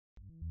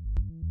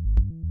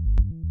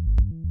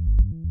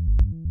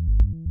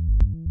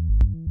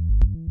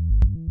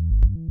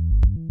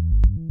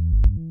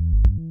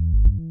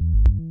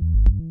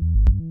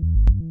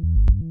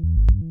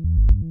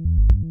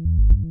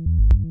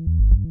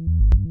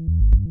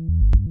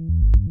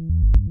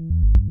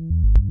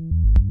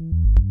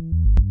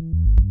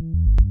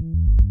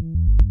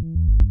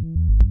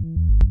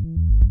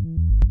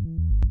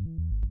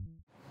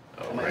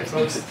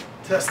Folks,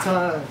 test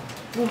time.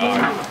 Here we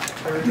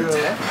go.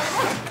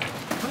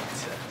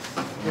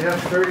 We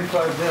have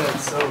 35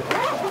 minutes, so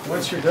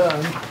once you're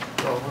done,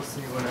 well, we'll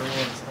see when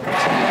everyone's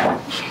done.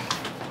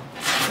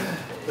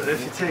 But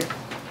if you take...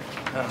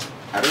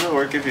 How does it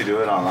work if you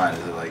do it online?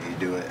 Is it like you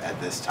do it at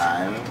this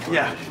time?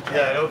 Yeah,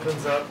 it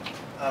opens up,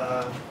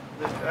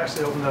 it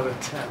actually opened up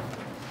at 10.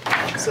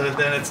 Okay. So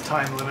then it's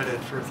time limited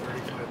for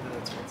 35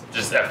 minutes.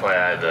 Just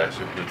FYI, the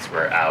actual booths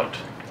were out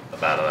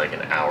about like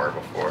an hour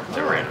before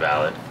they were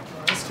invalid.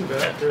 Oh, that's too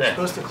bad. They're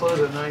supposed to close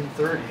at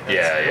 9:30.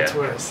 That's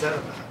what I said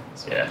about it.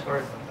 So yeah. Sorry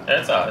about that.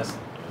 That's honest.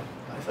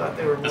 I thought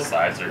they were more... The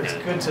sides are It's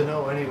good to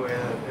know anyway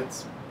that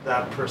it's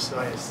that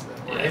precise,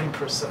 or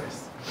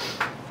imprecise.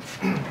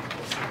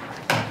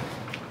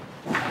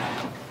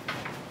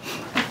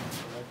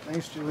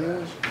 Thanks,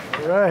 Julian.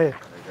 All right.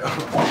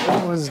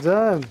 That was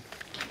done.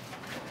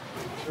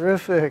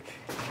 Terrific.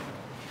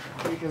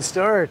 We can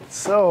start.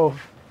 So,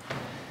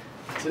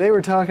 today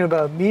we're talking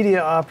about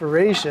media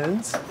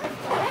operations.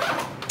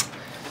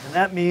 And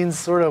that means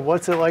sort of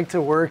what's it like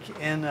to work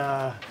in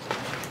a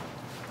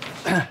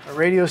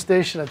radio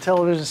station, a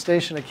television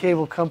station, a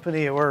cable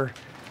company, or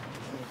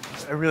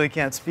I really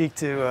can't speak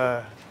to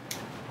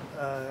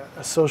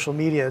a social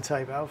media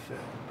type outfit.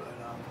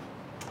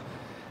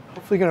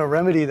 Hopefully going to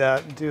remedy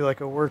that and do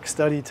like a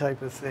work-study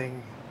type of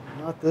thing.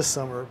 Not this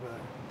summer, but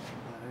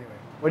anyway,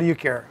 what do you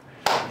care?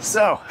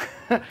 So,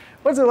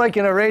 what's it like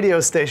in a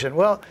radio station?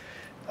 Well,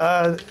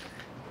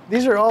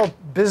 these are all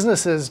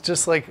businesses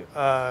just like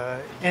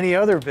any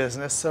other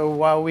business. So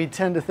while we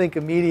tend to think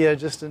of media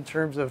just in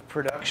terms of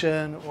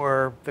production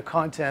or the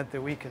content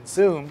that we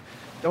consume,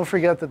 don't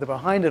forget that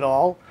behind it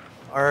all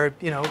are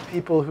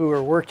people who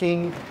are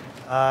working,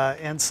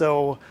 and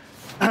so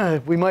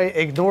we might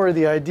ignore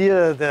the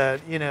idea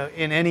that in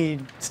any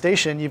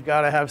station you've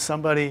got to have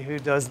somebody who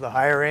does the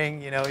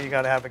hiring. You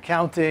got to have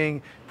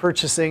accounting,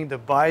 purchasing to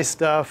buy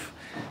stuff,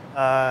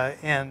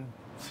 and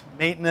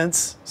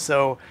maintenance.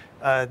 So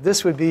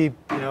this would be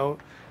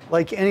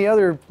like any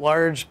other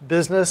large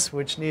business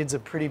which needs a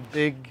pretty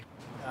big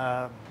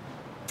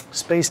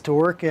space to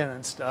work in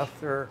and stuff.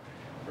 There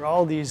are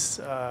all these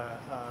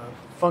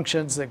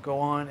functions that go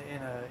on in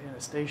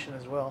a station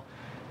as well.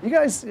 You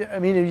guys, I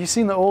mean, have you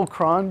seen the old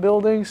Cron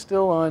building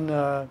still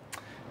on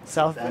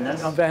South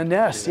Van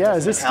Ness? Yeah,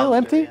 is it still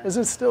empty? Is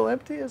it still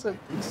empty? Is it?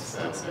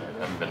 I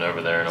haven't been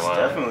over there in a while.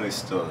 It's definitely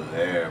still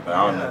there, but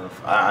I don't know.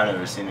 I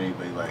never seen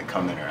anybody like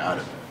come in or out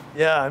of it.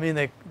 Yeah, I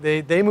mean,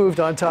 they moved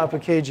on top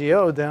of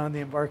KGO down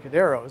the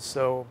Embarcaderos,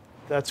 so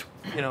that's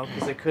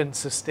because they couldn't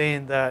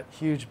sustain that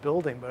huge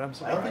building. But I'm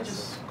surprised. Why don't they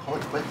just call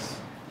it quits?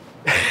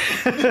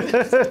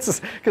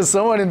 Because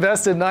someone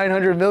invested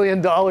 $900 million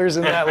in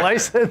that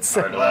license.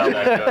 Hard to let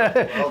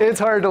that go. It's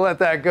hard to let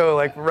that go,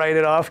 like write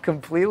it off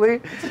completely.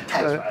 It's a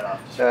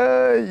tax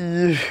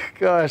write-off.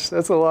 Gosh,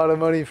 that's a lot of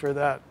money for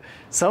that.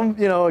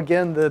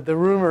 Again, the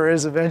rumor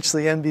is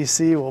eventually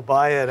NBC will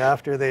buy it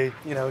after they,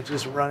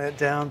 just run it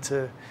down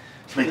to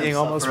being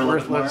almost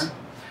worthless.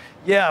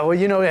 Yeah, well,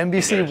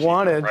 NBC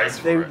wanted.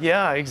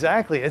 Yeah,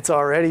 exactly. It's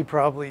already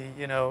probably,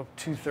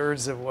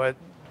 2/3 of what.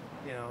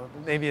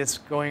 Maybe it's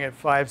going at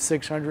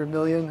 $500-600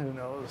 million. Who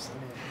knows? I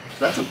mean,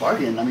 that's a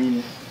bargain. I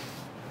mean,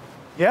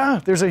 yeah,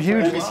 there's a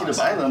huge. For NBC to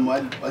buy them,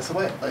 what's the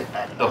way?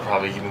 Like, they'll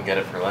probably even get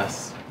it for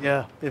less.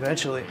 Yeah,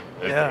 eventually.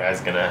 The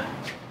guy's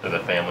or the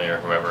family or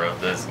whoever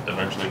owns this,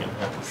 eventually gonna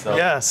have to sell.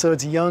 Yeah, so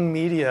it's Young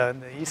Media in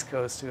the East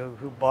Coast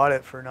who bought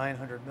it for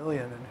 $900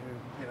 million and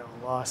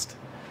who lost,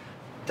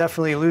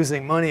 definitely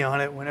losing money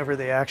on it whenever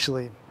they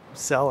actually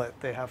sell it.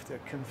 They have to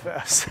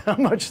confess how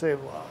much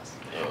they've lost.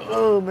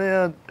 Oh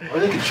man. Or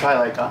they could try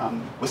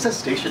what's that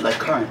station like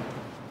Current?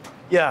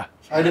 Yeah.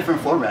 Try a different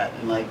format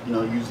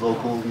and use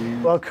local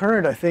news. Well,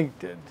 Current I think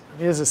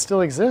does it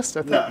still exist?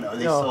 I think, no,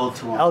 they sold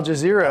to Al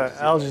Jazeera,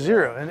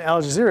 and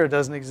Al Jazeera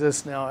doesn't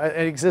exist now.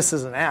 It exists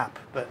as an app,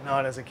 but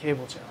not as a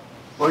cable channel.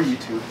 Or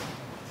YouTube.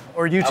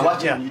 Or YouTube. I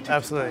watch it on YouTube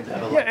absolutely.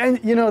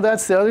 sometimes. Yeah, and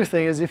that's the other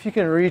thing is if you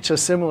can reach a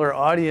similar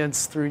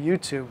audience through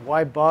YouTube,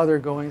 why bother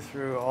going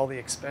through all the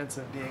expense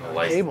of being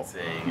on cable?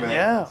 Right.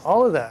 Yeah,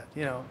 all of that,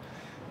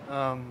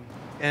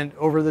 and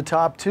over the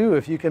top too.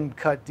 If you can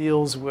cut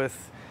deals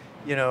with,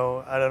 I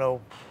don't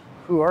know,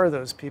 who are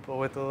those people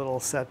with the little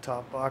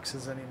set-top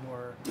boxes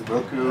anymore?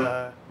 Roku.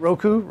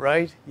 Roku,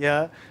 right?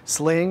 Yeah.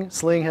 Sling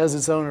has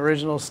its own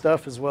original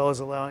stuff as well as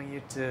allowing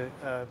you to.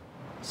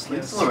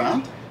 Sling's still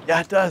around?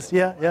 Yeah, it does.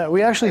 Yeah.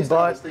 We actually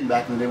bought. This thing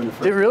back in the day when it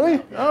first. Did really?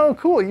 Yeah. Oh,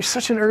 cool. You're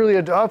such an early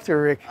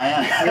adopter, Rick. I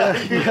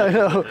am. Yeah, I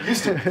know.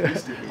 Used to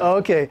be. Oh,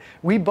 okay.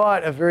 We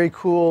bought a very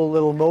cool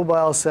little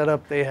mobile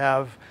setup they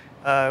have,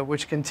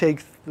 which can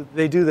take.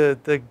 They do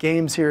the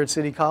games here at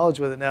City College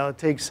with it now. It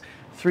takes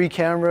 3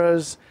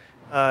 cameras,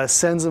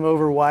 sends them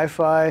over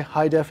Wi-Fi,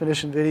 high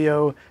definition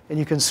video, and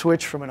you can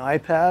switch from an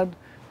iPad.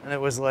 And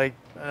it was like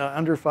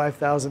under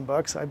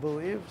 $5,000, I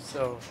believe.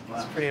 So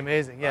it's pretty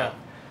amazing. Yeah. Wow.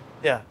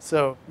 Yeah,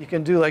 so you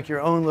can do like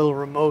your own little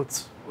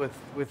remotes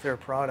with their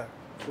product.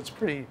 So it's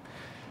pretty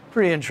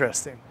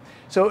interesting.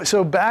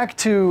 So back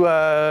to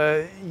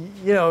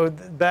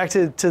back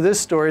to this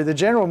story. The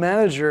general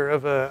manager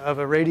of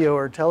a radio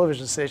or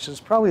television station is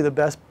probably the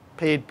best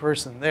paid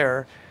person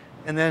there,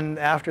 and then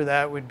after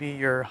that would be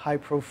your high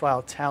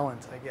profile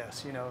talent, I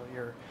guess.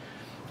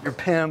 Your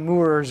Pam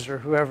Moores or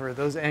whoever.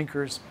 Those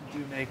anchors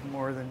do make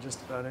more than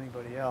just about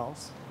anybody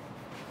else.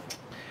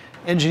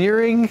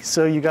 Engineering,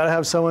 so you got to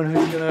have someone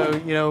who's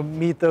going to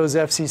meet those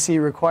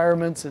FCC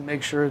requirements and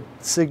make sure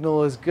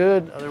signal is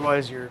good.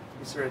 Otherwise, you're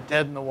sort of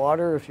dead in the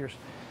water. If your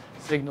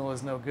signal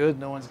is no good,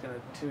 no one's going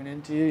to tune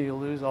into you. You'll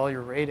lose all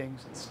your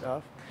ratings and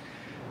stuff.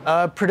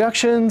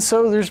 Production,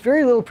 so there's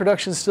very little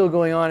production still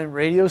going on in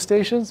radio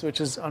stations, which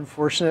is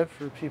unfortunate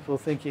for people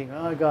thinking,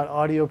 oh, I got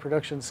audio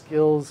production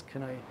skills,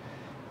 can I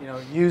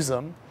use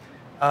them?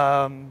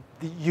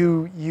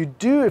 You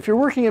do, if you're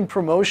working in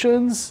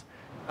promotions,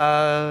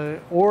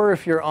 or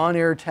if you're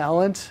on-air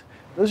talent,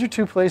 those are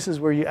two places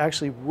where you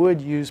actually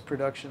would use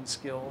production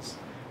skills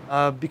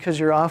because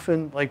you're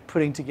often like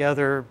putting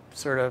together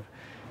sort of,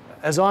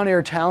 as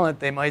on-air talent,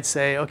 they might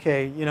say,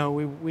 okay,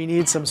 we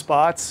need some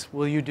spots,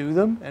 will you do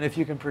them? And if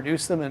you can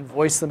produce them and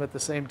voice them at the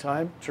same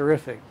time,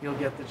 terrific, you'll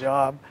get the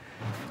job.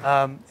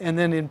 And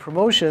then in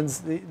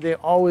promotions, they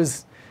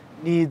always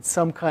need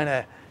some kind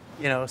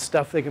of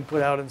stuff they can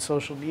put out in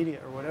social media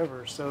or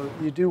whatever. So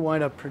you do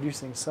wind up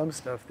producing some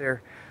stuff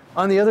there.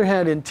 On the other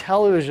hand, in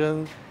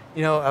television,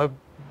 a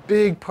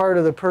big part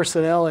of the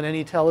personnel in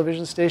any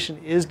television station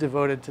is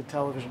devoted to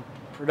television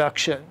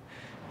production,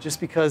 just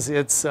because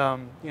it's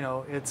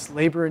it's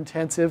labor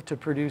intensive to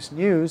produce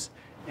news,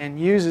 and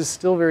news is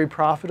still very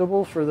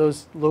profitable for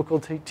those local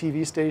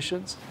TV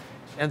stations,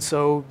 and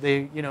so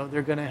they're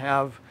going to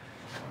have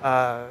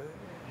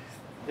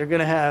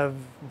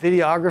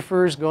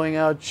videographers going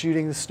out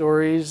shooting the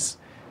stories.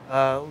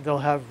 They'll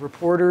have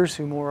reporters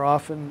who more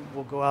often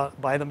will go out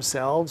by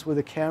themselves with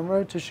a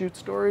camera to shoot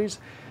stories.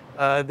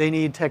 They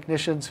need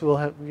technicians who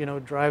will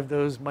drive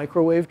those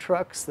microwave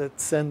trucks that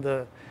send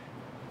the,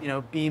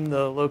 beam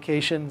the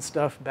location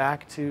stuff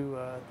back to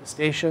the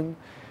station.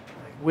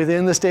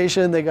 Within the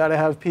station, they got to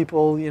have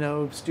people,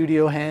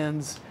 studio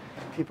hands,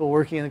 people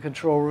working in the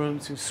control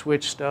rooms who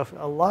switch stuff.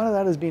 A lot of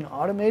that is being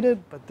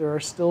automated, but there are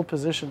still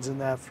positions in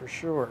that for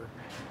sure.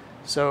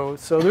 So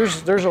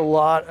there's a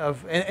lot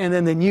of, and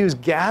then the news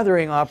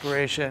gathering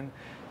operation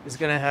is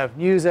going to have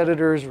news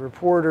editors,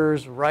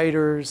 reporters,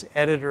 writers,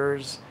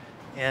 editors,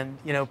 and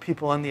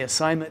people on the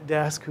assignment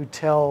desk who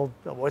tell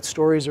what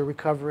stories are we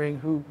covering,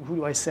 who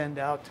do I send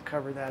out to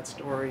cover that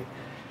story.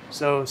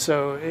 So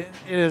it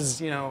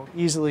is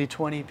easily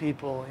 20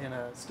 people in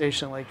a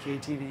station like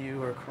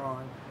KTVU or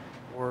KRON,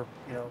 or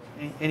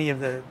any of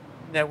the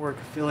network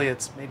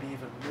affiliates, maybe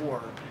even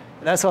more.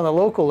 And that's on the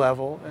local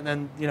level, and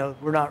then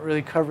we're not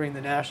really covering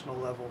the national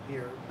level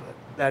here, but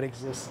that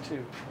exists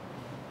too.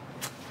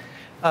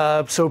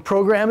 So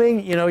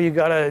programming, you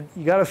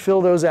gotta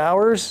fill those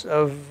hours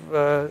of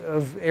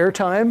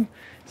airtime,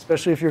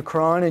 especially if you're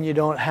KRON and you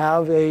don't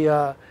have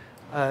a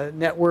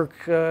network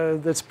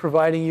that's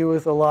providing you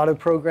with a lot of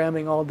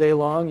programming all day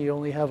long. You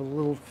only have a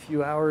little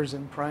few hours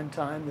in prime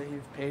time that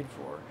you've paid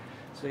for,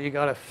 so you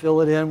gotta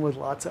fill it in with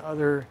lots of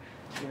other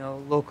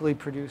locally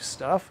produced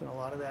stuff, and a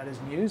lot of that is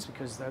news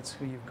because that's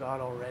who you've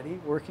got already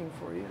working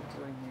for you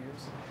doing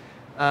news.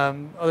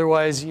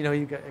 Otherwise,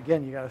 you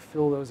got to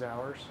fill those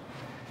hours.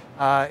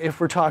 If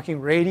we're talking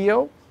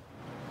radio,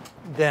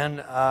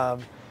 then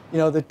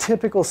the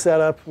typical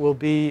setup will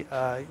be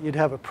you'd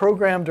have a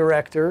program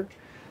director,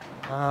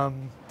 a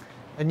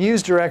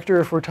news director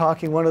if we're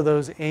talking one of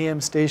those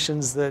AM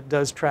stations that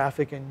does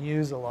traffic and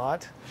news a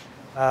lot.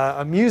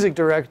 A music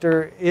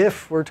director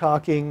if we're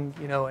talking,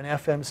 an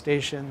FM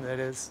station that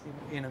is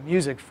in a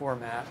music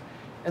format.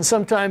 And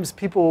sometimes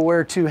people will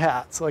wear two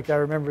hats. Like I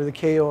remember the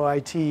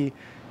KOIT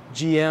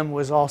GM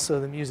was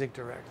also the music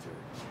director.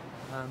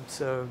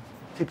 So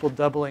people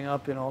doubling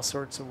up in all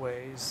sorts of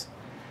ways.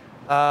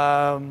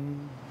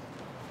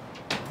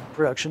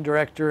 Production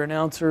director,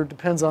 announcer,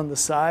 depends on the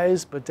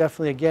size, but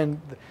definitely, again,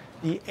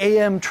 the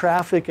AM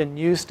traffic and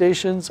news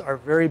stations are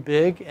very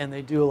big, and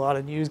they do a lot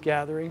of news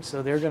gathering,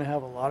 so they're going to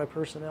have a lot of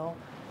personnel.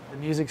 The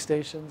music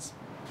stations,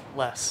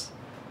 less.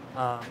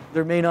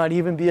 There may not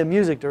even be a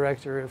music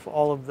director if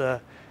all of the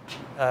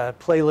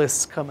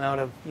playlists come out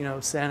of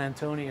San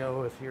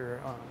Antonio if you're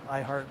on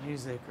iHeart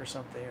Music or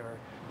something, or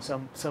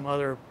some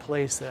other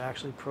place that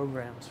actually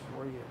programs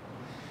for you.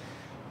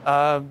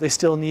 They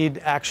still need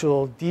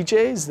actual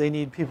DJs. They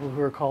need people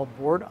who are called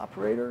board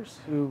operators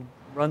who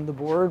run the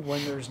board.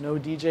 When there's no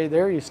DJ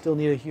there, you still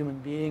need a human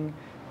being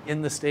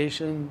in the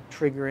station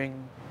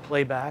triggering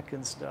playback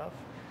and stuff.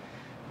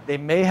 They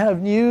may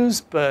have news,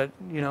 but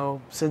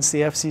since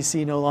the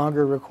FCC no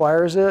longer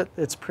requires it,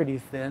 it's pretty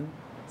thin.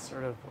 It's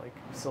sort of like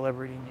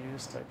celebrity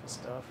news type of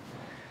stuff.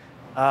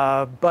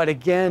 But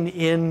again,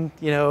 in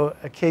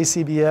a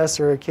KCBS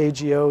or a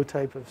KGO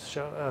type of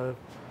show,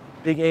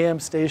 big AM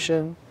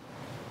station,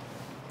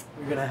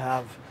 you're going to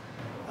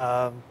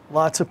have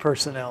lots of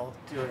personnel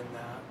doing that.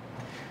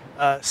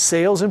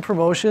 Sales and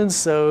promotions,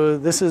 so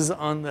this is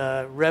on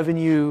the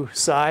revenue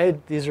side.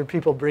 These are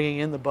people bringing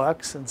in the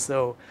bucks, and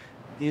so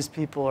These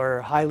people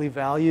are highly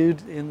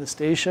valued in the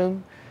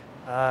station.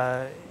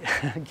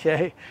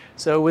 Okay,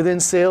 so within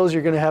sales,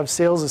 you're going to have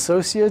sales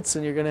associates,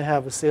 and you're going to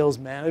have a sales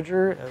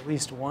manager, at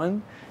least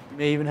one. You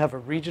may even have a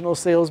regional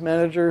sales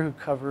manager who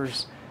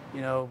covers,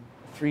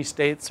 3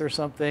 states or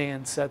something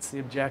and sets the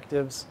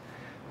objectives.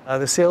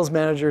 The sales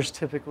manager is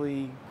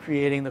typically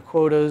creating the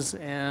quotas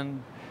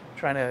and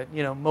trying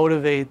to,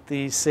 motivate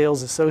the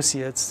sales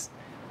associates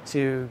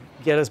to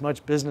get as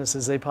much business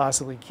as they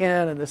possibly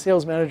can. And the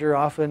sales manager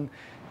often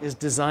is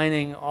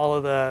designing all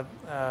of the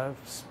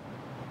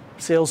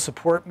sales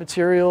support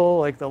material,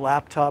 like the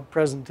laptop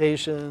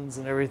presentations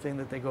and everything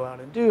that they go out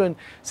and do. And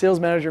sales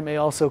manager may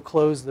also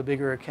close the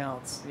bigger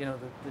accounts, the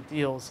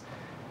deals,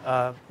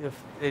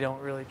 if they don't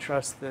really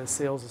trust the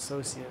sales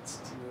associates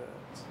to do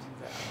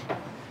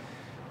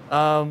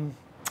that.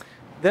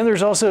 Then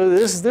there's also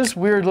this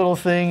weird little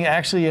thing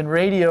actually in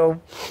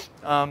radio,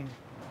 and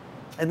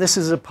this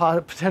is a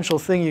potential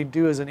thing you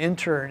do as an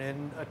intern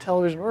in a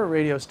television or a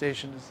radio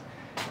station. Is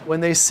when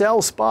they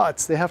sell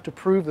spots, they have to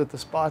prove that the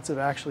spots have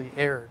actually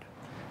aired.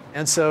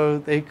 And so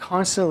they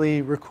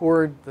constantly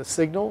record the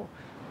signal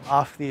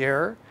off the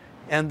air,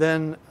 and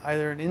then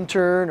either an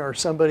intern or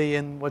somebody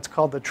in what's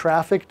called the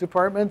traffic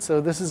department.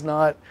 So this is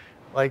not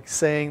like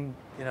saying,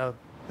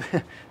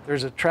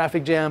 there's a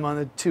traffic jam on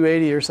the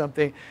 280 or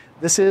something.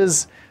 This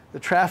is the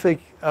traffic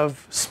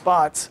of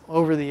spots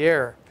over the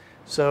air.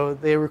 So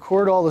they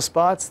record all the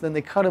spots, then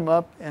they cut them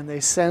up, and they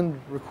send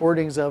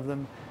recordings of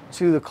them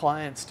to the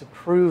clients to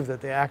prove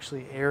that they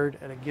actually aired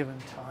at a given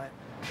time.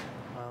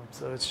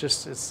 So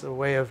it's a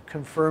way of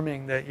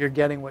confirming that you're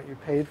getting what you're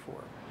paid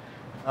for.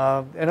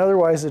 And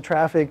otherwise, the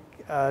traffic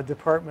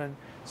department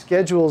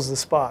schedules the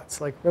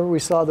spots. Like, remember we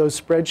saw those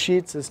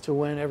spreadsheets as to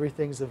when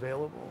everything's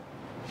available.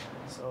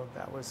 So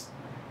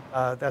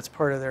that's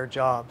part of their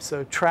job.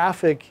 So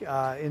traffic,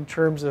 in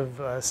terms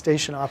of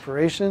station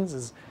operations,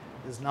 is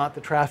not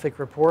the traffic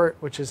report,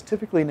 which is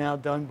typically now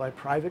done by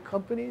private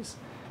companies.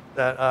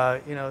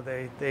 That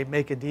they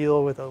make a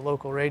deal with a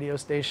local radio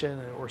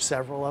station or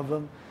several of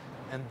them,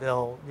 and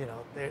they'll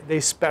they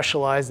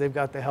specialize. They've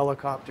got the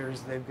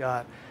helicopters, they've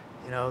got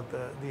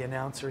the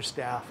announcer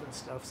staff and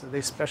stuff, so they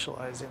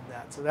specialize in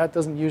that. So that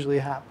doesn't usually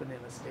happen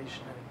in a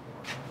station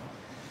anymore.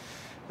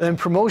 Then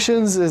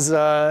promotions is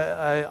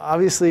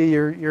obviously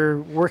you're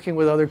working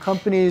with other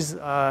companies.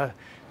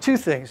 2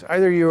 things: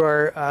 either you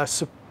are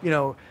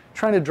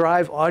trying to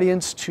drive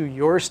audience to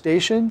your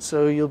station,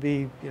 so you'll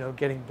be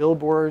getting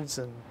billboards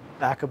and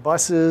back of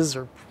buses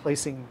or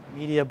placing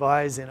media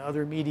buys in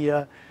other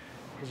media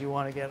because you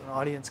want to get an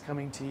audience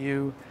coming to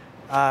you.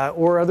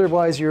 Or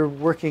otherwise, you're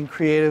working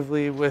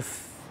creatively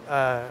with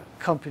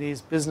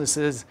companies,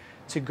 businesses,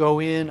 to go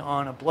in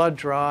on a blood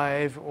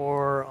drive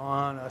or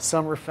on a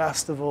summer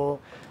festival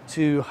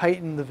to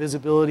heighten the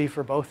visibility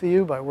for both of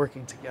you by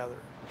working together.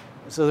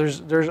 So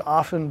there's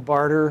often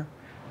barter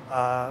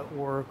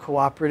or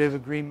cooperative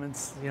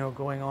agreements,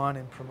 going on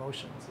in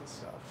promotions and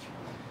stuff.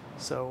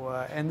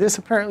 So, and this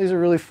apparently is a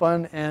really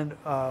fun and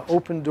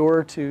open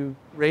door to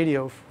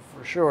radio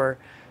for sure,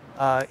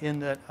 in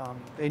that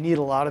they need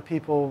a lot of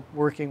people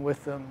working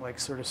with them, like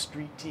sort of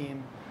street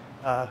team,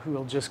 who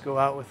will just go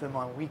out with them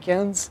on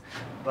weekends.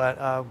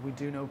 But we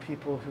do know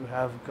people who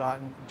have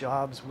gotten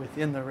jobs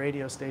within the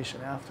radio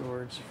station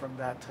afterwards from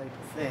that type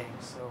of thing.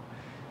 So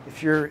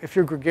if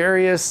you're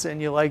gregarious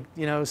and you like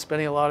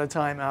spending a lot of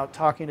time out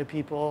talking to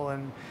people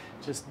and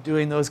just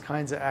doing those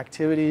kinds of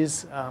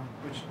activities,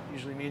 which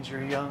usually means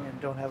you're young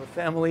and don't have a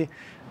family,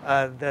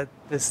 that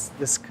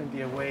this can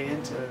be a way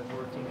into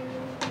working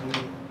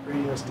in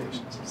radio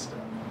stations and stuff.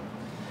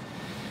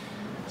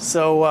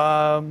 So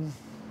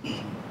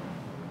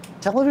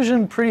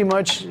television, pretty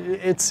much,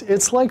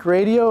 it's like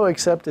radio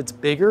except it's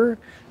bigger,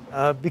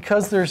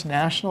 because there's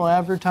national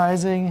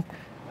advertising.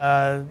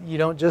 You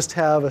don't just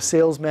have a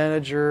sales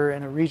manager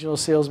and a regional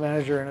sales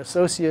manager and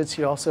associates.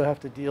 You also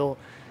have to deal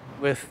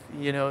with,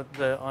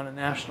 on a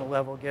national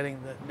level, getting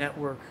the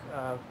network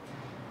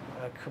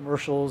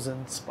commercials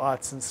and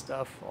spots and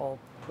stuff all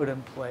put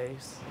in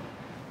place.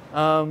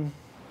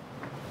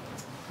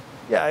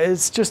 Yeah,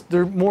 it's just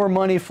more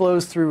money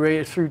flows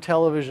through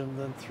television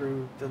than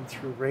through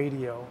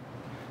radio.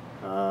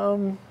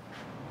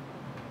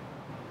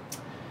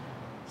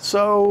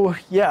 So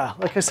yeah,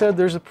 like I said,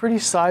 there's a pretty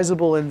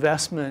sizable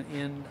investment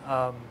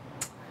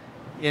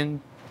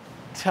in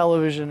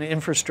television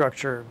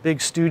infrastructure,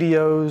 big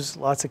studios,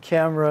 lots of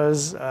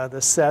cameras.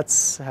 The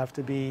sets have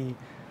to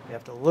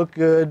look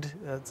good.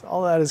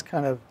 All that is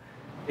kind of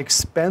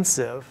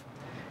expensive,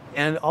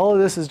 and all of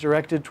this is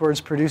directed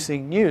towards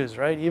producing news,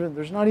 right?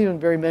 There's not even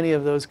very many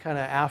of those kind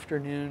of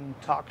afternoon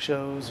talk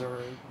shows, or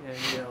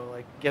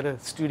like get a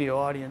studio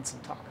audience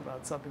and talk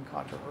about something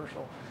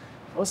controversial.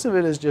 Most of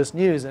it is just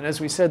news, and as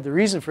we said, the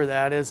reason for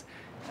that is,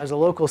 as a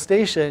local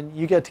station,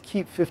 you get to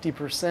keep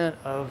 50%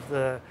 of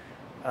the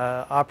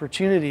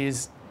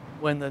opportunities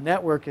when the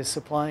network is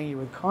supplying you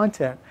with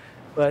content.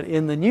 But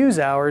in the news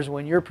hours,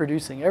 when you're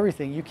producing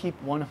everything, you keep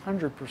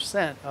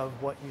 100% of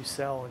what you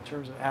sell in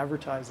terms of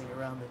advertising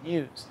around the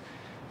news.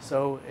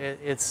 So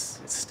it's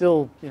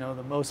still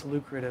the most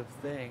lucrative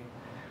thing.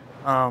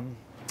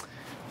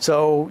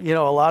 So, you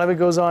know, a lot of it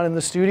goes on in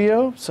the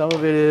studio. Some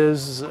of it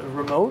is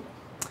remote.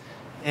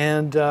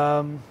 And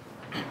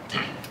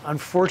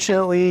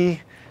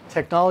unfortunately,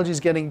 technology is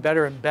getting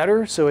better and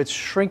better, so it's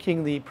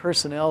shrinking the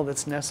personnel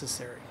that's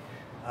necessary.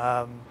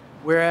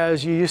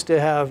 Whereas you used to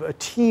have a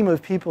team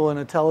of people in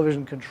a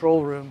television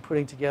control room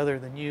putting together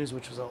the news,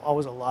 which was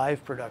always a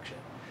live production.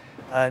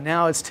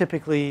 Now it's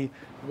typically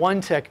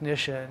one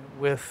technician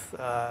with,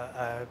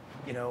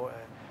 you know,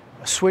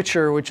 a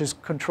switcher which is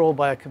controlled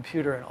by a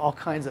computer and all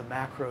kinds of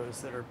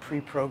macros that are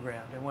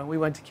pre-programmed. And when we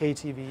went to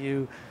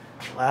KTVU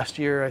last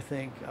year, I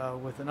think,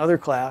 with another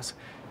class,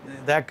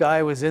 that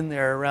guy was in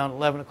there around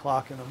 11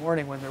 o'clock in the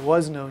morning when there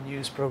was no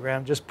news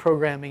program, just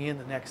programming in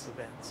the next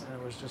events. And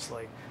it was just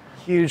like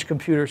huge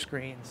computer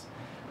screens.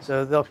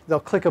 So they'll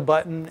click a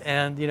button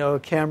and, you know, a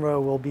camera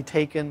will be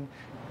taken,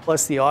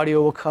 plus the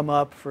audio will come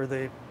up for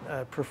the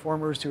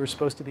performers who are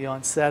supposed to be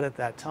on set at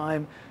that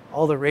time.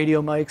 All the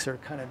radio mics are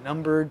kind of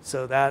numbered,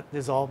 so that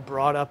is all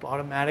brought up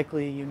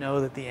automatically. You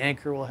know that the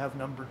anchor will have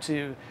number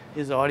 2,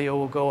 his audio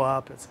will go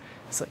up.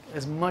 It's like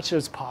as much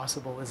as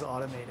possible is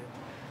automated.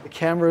 The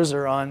cameras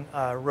are on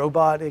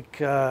robotic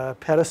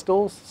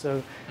pedestals,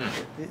 so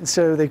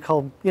they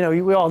call, you know,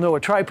 we all know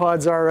what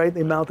tripods are, right?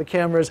 They mount the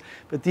cameras,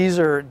 but these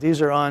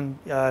are on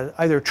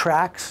either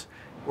tracks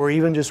or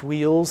even just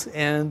wheels,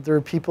 and there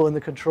are people in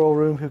the control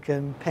room who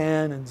can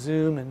pan and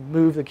zoom and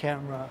move the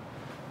camera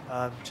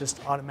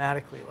just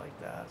automatically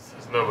like that.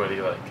 There's nobody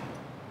like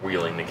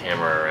wheeling the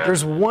camera around.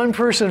 There's one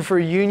person for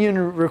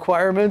union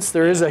requirements.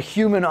 There is a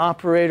human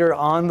operator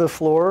on the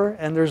floor,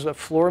 and there's a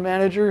floor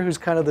manager who's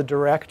kind of the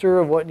director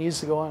of what needs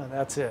to go on, and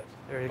that's it.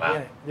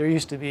 There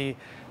used to be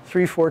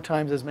 3-4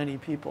 times as many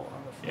people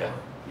on the floor.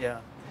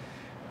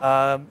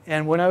 Yeah.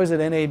 And when I was at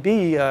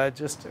NAB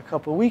just a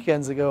couple of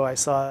weekends ago, I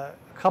saw a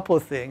couple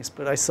of things,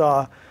 but I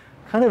saw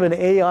kind of an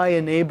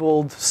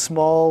AI-enabled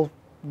small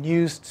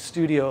news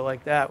studio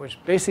like that, which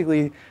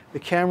basically the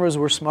cameras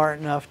were smart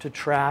enough to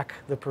track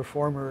the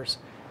performers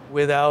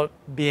without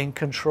being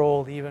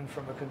controlled even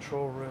from a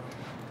control room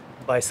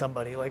by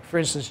somebody. Like for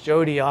instance,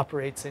 Jody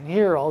operates in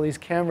here, all these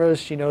cameras,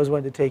 she knows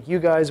when to take you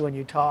guys when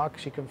you talk,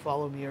 she can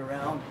follow me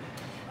around.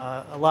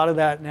 A lot of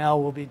that now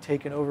will be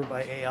taken over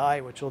by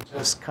AI, which will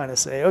just kind of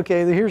say,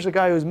 okay, here's a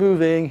guy who's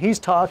moving, he's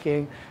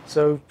talking,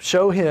 so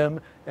show him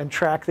and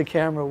track the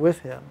camera with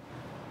him.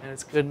 And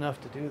it's good enough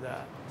to do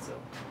that. So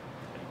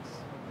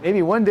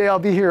maybe one day I'll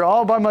be here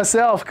all by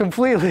myself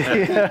completely.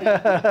 And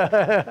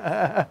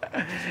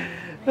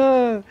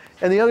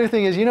the other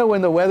thing is, you know,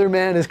 when the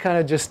weatherman is kind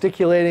of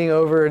gesticulating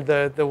over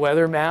the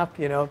weather map,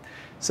 you know,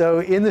 so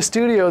in the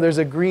studio there's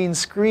a green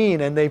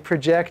screen and they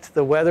project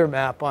the weather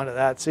map onto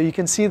that. So you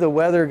can see the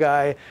weather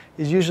guy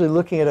is usually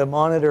looking at a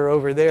monitor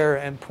over there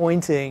and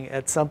pointing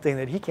at something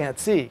that he can't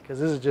see because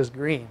this is just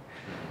green.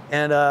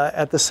 And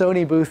at the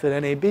Sony booth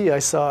at NAB, I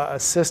saw a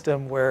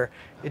system where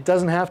it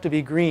doesn't have to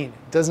be green.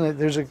 There's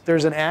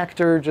an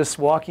actor just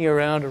walking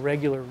around a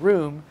regular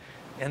room,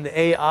 and the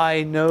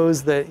AI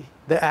knows that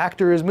the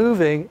actor is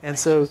moving, and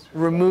so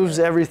removes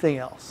everything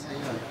else.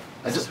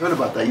 I just heard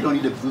about that. You don't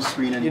need a blue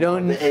screen anymore. You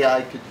don't. The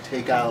AI could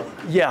take out.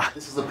 Yeah.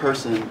 This is the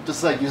person,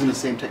 just like using the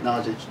same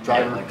technology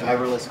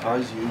driverless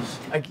cars use.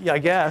 I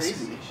guess.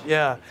 Crazy.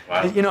 Yeah.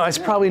 Wow. You know, it's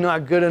probably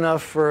not good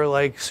enough for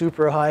like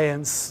super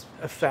high-end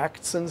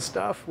effects and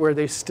stuff, where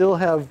they still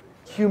have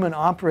human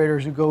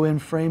operators who go in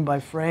frame by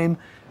frame,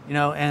 you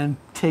know, and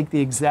take the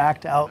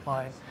exact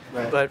outline.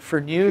 Right. But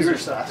for news, Pure or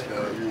something,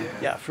 software,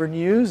 yeah, for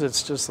news,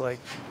 it's just like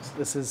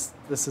this is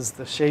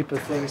the shape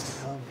of things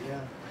to come. Yeah.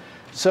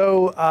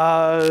 So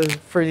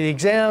for the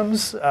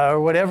exams or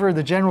whatever,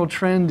 the general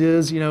trend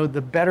is, you know,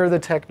 the better the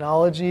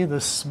technology,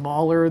 the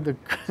smaller the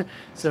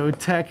so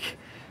tech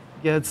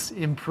gets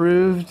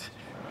improved,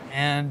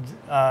 and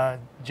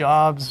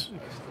jobs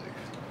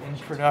in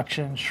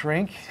production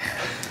shrink,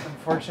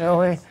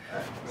 unfortunately.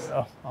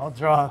 So I'll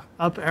draw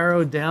up,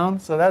 arrow down.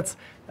 So that's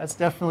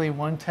definitely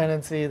one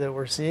tendency that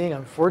we're seeing,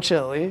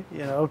 unfortunately, you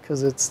know,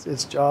 because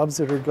it's jobs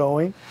that are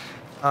going.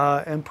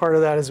 And part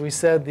of that, as we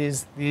said,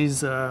 these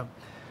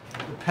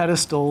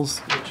pedestals,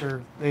 which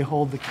they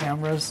hold the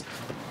cameras,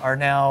 are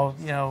now,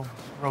 you know,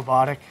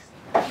 robotic.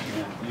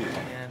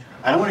 And,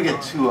 I don't want to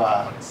get too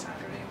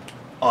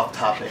off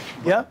topic.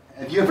 yeah.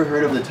 Have you ever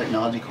heard of the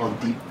technology called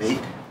deep fake?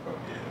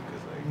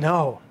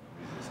 No.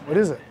 What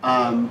is it?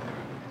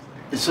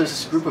 It's just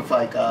this group of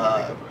like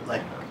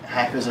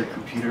hackers or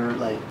computer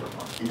like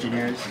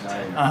engineers.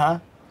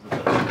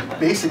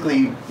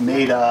 Basically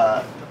made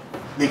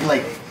they can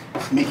like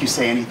make you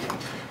say anything.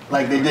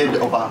 Like they did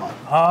Obama.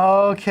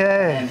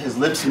 Okay. And his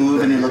lips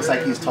move and it looks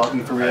like he's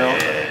talking for real.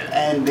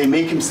 And they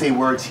make him say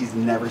words he's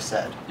never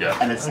said. Yeah.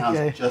 And it sounds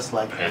Okay. just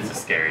like him. It's a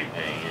scary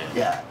thing.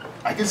 Yeah.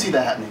 I can see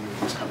that happening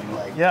when it's coming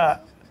like. Yeah.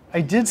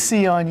 I did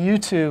see on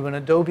YouTube an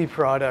Adobe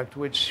product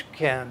which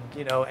can,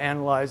 you know,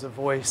 analyze a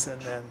voice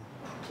and then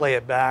play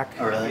it back.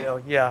 Oh, really? You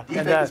know, yeah. Deep And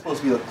fake that is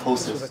supposed to be the this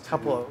closest. was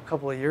a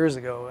couple of years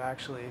ago,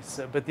 actually.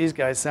 So, but these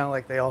guys sound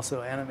like they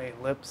also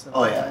animate lips. And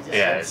Oh yeah.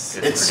 Yeah, It's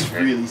it's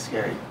pretty really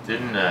scary.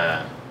 Didn't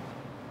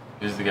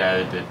who's the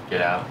guy that did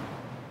Get Out?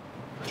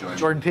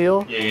 Jordan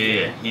Peele?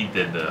 Yeah. He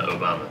did the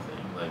Obama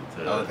thing. Like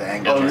to, the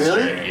angle. Oh,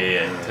 really?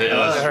 Yeah. To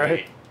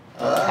illustrate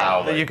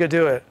how, That like, you could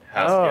do it.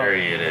 how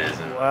scary it is,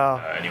 and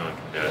Wow. anyone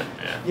can do it.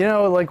 Yeah. You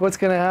know, like what's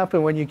going to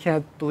happen when you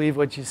can't believe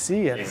what you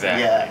see?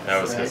 Exactly. Yeah,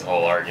 That was his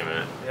whole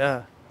argument.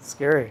 Yeah,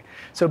 scary.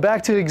 So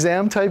back to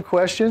exam type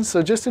questions.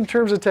 So just in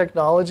terms of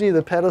technology,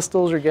 the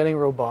pedestals are getting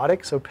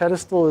robotic. So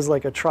pedestal is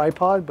like a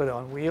tripod, but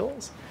on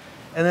wheels.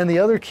 And then the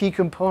other key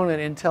component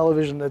in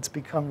television that's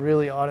become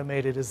really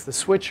automated is the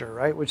switcher,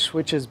 right? Which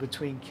switches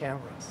between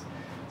cameras.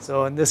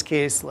 So in this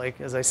case,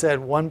 like, as I said,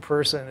 one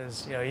person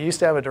is, you used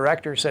to have a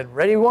director who said,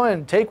 ready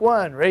one, take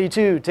one, ready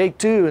two, take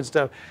two, and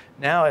stuff.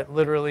 Now it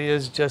literally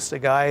is just a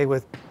guy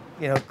with,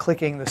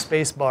 clicking the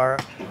space bar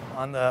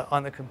on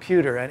the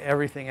computer, and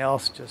everything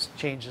else just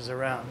changes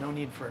around. No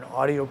need for an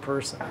audio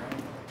person or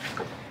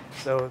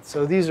anything.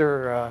 So these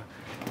are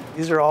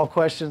all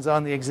questions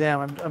on the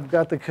exam. I've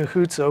got the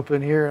Kahoots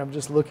open here. I'm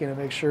just looking to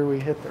make sure we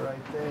hit the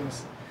right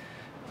things.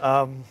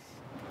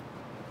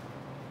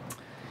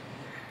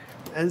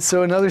 And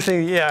so another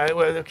thing,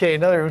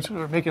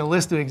 we're making a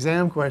list of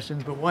exam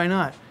questions, but why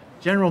not?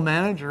 General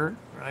manager,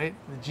 right,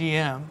 the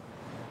GM.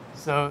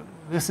 So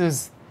this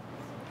is,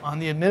 on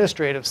the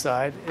administrative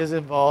side, is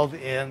involved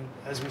in,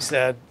 as we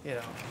said,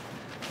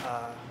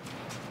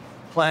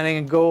 planning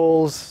and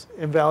goals,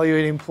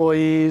 evaluating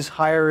employees,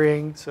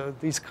 hiring. So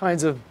these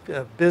kinds of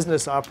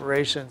business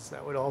operations,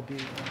 that would all be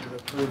under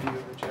the purview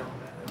of the general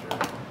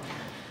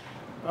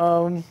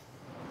manager.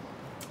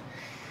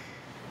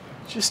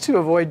 Just to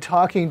avoid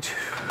talking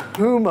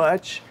too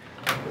much,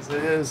 because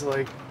it is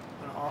like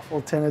an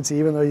awful tendency,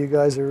 even though you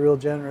guys are real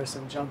generous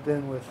and jump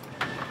in with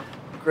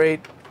great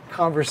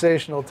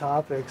conversational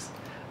topics.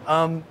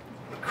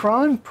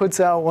 Cron puts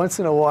out once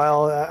in a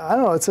while, I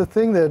don't know, it's a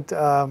thing that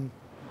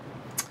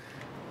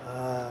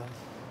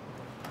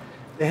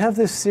they have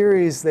this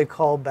series they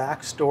call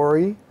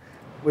Backstory,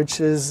 which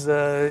is,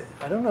 I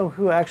don't know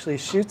who actually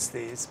shoots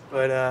these,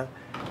 but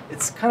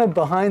it's kind of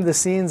behind the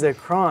scenes at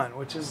Cron,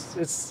 which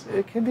is,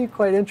 it can be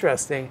quite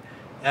interesting.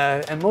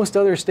 And most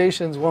other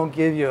stations won't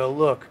give you a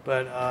look,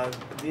 but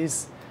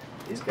these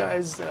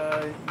guys,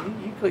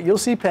 you'll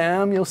see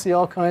Pam, you'll see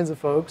all kinds of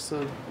folks,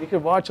 so you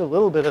could watch a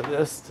little bit of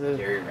this.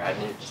 Gary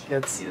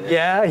Radnich.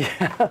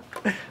 Yeah.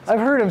 I've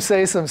heard him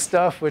say some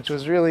stuff which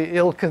was really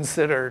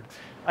ill-considered.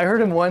 I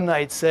heard him one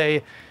night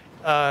say,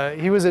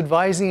 he was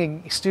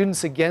advising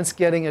students against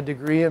getting a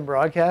degree in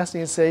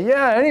broadcasting and say,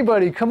 yeah,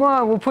 anybody, come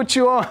on, we'll put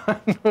you on. I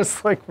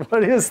was like,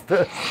 what is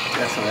this?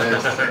 That's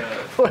hilarious.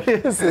 What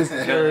is this?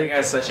 That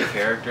guy's such a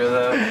character,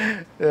 though.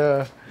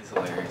 Yeah. He's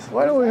hilarious.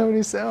 Why don't we have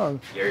any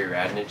sound? Gary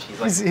Radnich,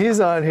 He's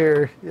on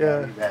here.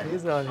 Yeah,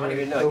 he's on I don't here.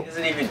 even know. He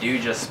doesn't even do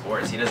just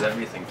sports. He does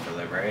everything for a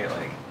living, right?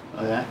 Like,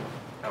 Oh, yeah?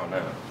 I don't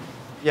know.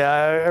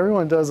 Yeah,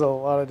 everyone does a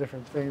lot of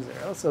different things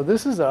there. So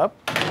this is up.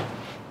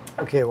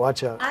 Okay,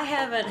 watch out. I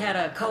haven't had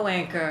a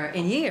co-anchor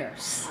in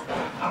years.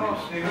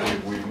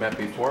 We've met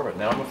before, but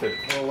now I'm official.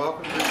 Well,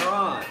 welcome to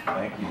Ron.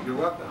 Thank you. You're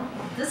welcome.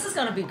 This is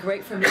going to be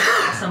great for me to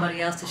have somebody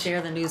else to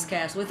share the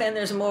newscast with, and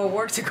there's more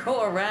work to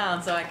go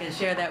around, so I can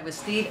share that with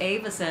Steve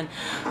Avison,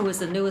 who is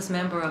the newest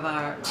member of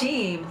our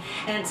team.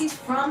 And he's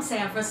from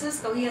San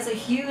Francisco. He has a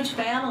huge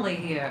family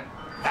here.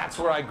 That's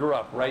where I grew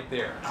up, right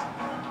there.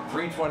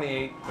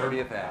 328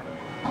 30th Avenue.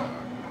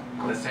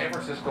 The San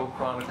Francisco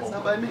Chronicle. That's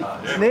not by me.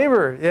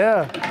 Neighbor,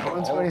 yeah, All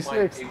of my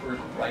 126. papers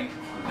right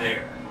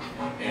there.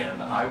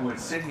 And I would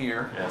sit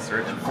here and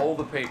fold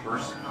the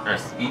papers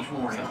each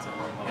morning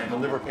and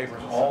deliver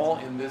papers all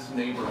in this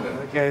neighborhood.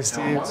 Okay, And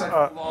Steve. once I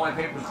fold all my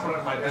papers, put it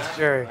on my desk,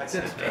 Jerry. I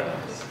sit down.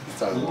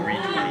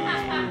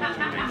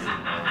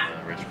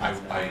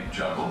 I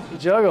juggle, He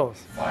juggles.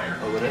 fire,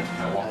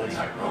 I walk the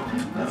tightrope.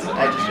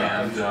 I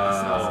just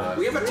And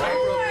we have a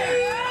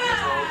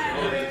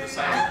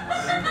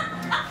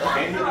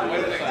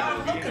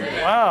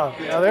Wow,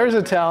 now there's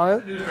a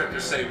talent. News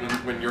directors say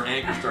when your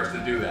anchor starts to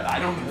do that. I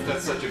don't know if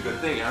that's such a good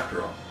thing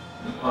after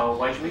all.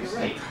 Why'd you make it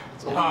right?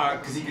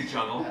 Because he could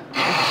juggle.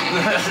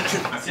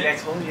 See, I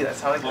told you,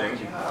 that's how I grade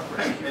you.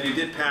 And you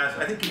did pass.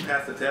 I think you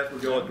passed the test. We're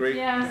going great.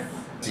 Yes.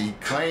 He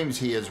claims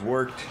he has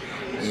worked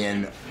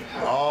in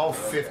all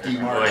 50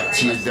 markets.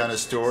 He's done a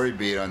story,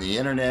 be it on the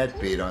internet,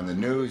 be it on the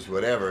news,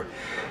 whatever.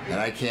 And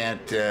I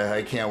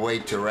can't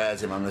wait to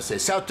razz him. I'm going to say,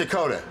 South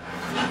Dakota.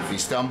 If he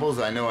stumbles,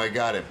 I know I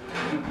got him.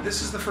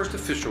 This is the first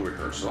official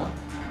rehearsal.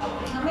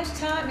 How much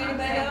time?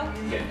 Anybody know?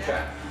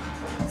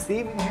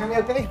 Steve, can you hear me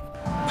okay?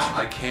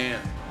 I can.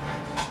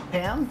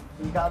 Pam,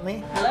 you got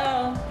me?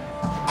 Hello?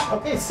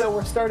 Okay, so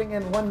we're starting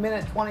in 1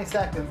 minute, 20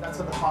 seconds. That's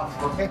what the clock's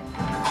for, okay?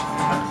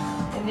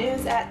 The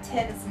news at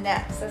 10 is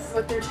next. This is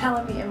what they're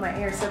telling me in my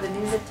ear. So the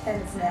news at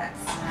 10 is next.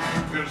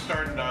 We're going to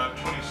start in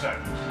 20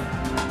 seconds.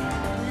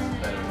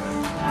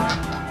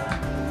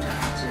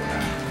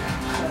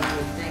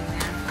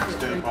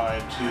 Stand by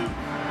 2,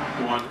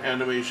 1.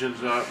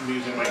 Animations,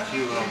 music by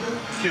cue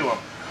up.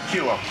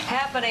 Kilo.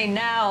 Happening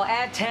now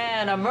at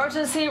 10,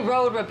 emergency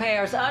road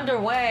repairs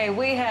underway.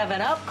 We have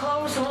an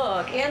up-close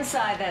look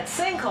inside that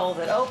sinkhole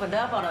that opened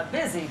up on a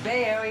busy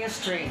Bay Area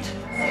street.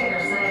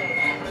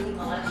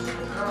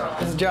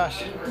 This is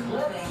Josh.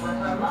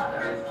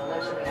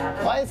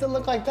 Why does it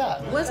look like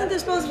that? Wasn't there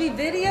supposed to be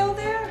video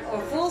there?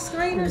 Or full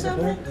screen or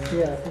something?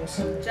 Yeah, I think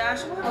so.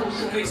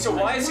 Joshua? Wait, so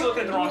why is he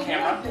looking at the wrong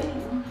camera?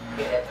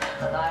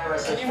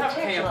 Can you have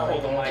Pam pull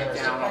the mic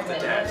down off the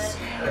desk?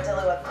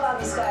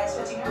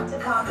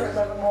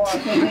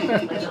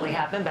 Originally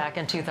happened back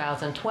in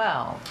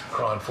 2012.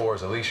 Cron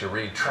 4's Alicia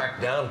Reed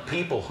tracked down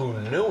people who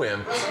knew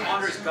him.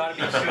 Andre's got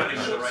to be shooting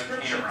with the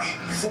right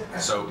camera.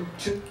 So,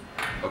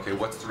 okay,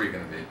 what's 3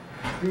 going to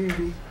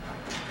be?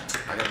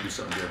 I got to do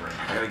something different.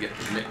 I got to get,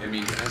 I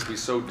mean, it has to be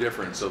so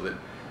different so that,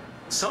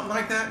 something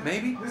like that,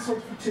 maybe?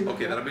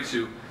 Okay, that'll be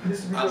 2.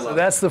 So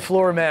that's the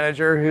floor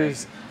manager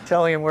who's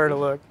telling him where to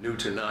look. New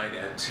tonight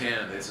at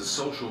 10. It's a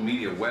social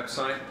media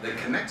website that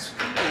connects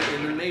people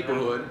in the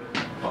neighborhood.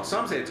 Well,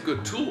 some say it's a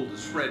good tool to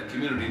spread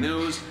community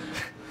news.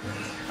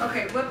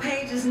 Okay, what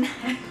page is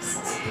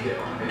next?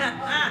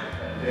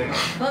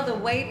 Well, the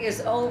wait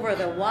is over.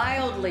 The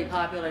wildly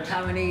popular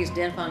Taiwanese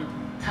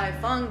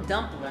Taifung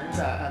dumplings,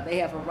 they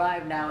have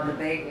arrived now in the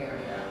Bay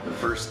Area. The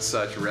first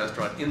such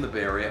restaurant in the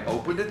Bay Area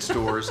opened its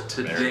doors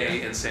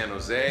today in San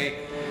Jose.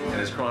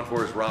 And as Cron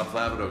 4's Rob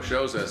Flavido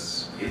shows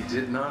us, it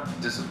did not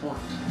disappoint.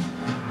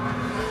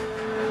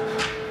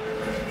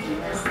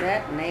 What's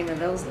that name of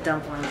those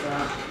dumplings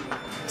up?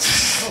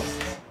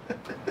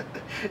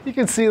 You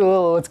can see the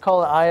little, what's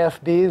called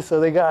IFBs.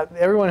 So they got,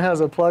 everyone has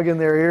a plug in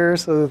their ear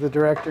so that the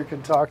director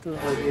can talk to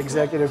them, or the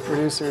executive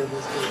producer of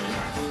this movie.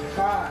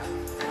 5,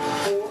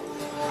 4,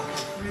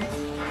 3, 2,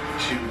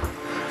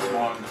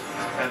 1.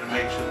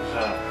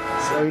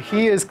 Animations. So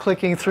he is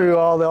clicking through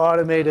all the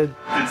automated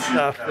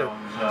stuff that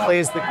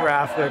plays the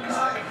graphics.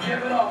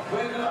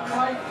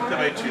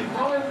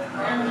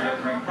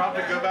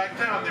 Probably go back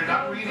down. They're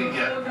not reading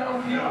yet.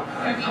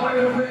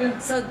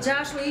 So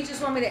Joshua, you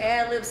just want me to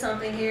ad-lib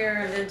something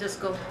here and then just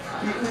go?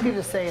 You can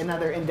just say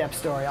another in-depth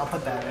story. I'll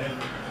put that in.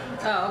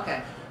 Oh,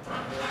 okay.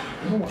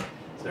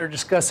 So they're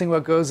discussing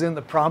what goes in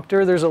the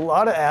prompter. There's a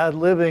lot of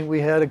ad-libbing.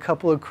 We had a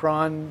couple of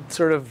Cron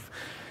sort of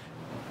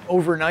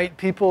overnight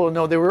people.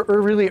 No, they were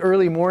really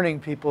early morning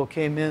people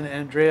came in.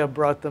 Andrea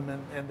brought them,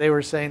 and they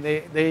were saying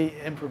they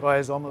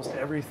improvise almost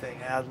everything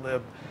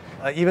ad-lib.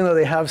 Even though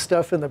they have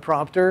stuff in the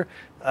prompter,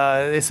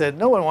 they said,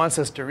 no one wants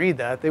us to read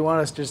that. They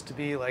want us just to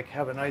be like,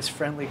 have a nice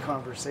friendly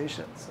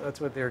conversation. So that's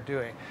what they're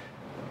doing.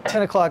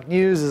 10 o'clock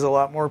news is a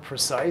lot more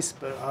precise,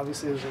 but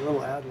obviously there's a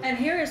little ad-lib. And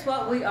here is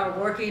what we are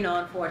working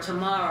on for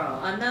tomorrow.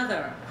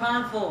 Another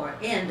Cron 4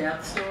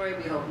 in-depth story.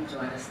 We hope you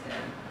join us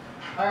then.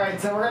 All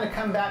right, so we're going to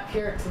come back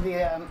here to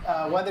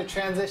the weather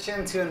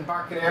transition to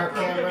Embarcadero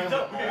camera.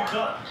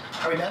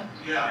 Are we done?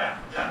 Yeah,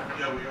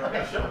 we are.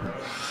 Okay.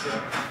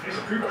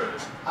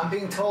 I'm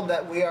being told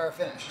that we are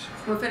finished.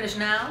 We're finished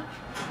now?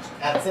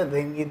 That's it.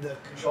 They need the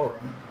control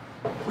room.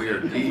 We are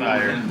deep in Get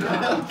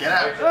out.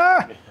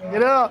 Ah,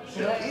 get out.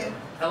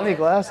 How many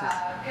glasses?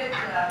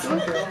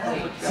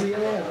 See you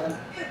later.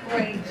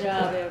 Great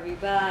job,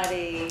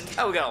 everybody.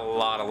 Oh, we got a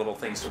lot of little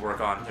things to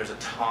work on. There's a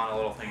ton of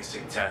little things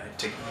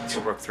to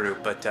work through,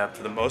 but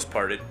for the most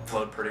part, it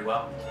flowed pretty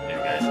well. You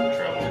guys in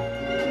trouble.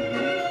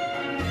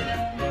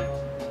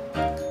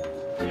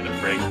 You're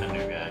gonna break the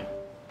new guy.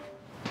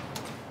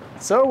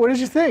 So what did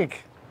you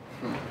think?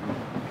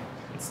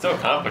 It's still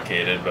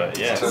complicated, but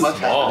yeah, it's Too much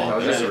small.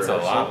 happening. It's a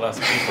lot less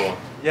people.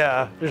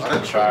 Yeah, there's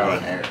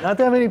Not not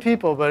that many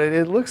people, but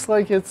it looks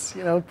like it's,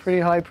 you know,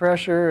 pretty high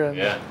pressure. And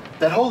Yeah.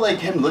 That whole like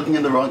him looking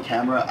in the wrong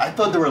camera. I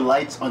thought there were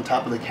lights on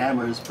top of the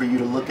cameras for you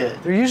to look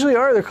at. There usually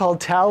are. They're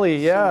called tally.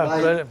 Yeah, So,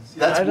 like, but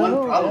that's I don't one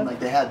know, problem yeah. like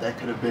they had that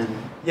could have been.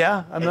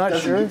 Yeah, I'm it not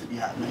doesn't sure. need to be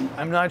happening.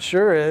 I'm not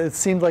sure. It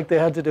seemed like they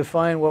had to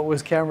define what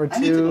was camera I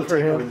need to 2 go for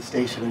take over him. the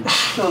station and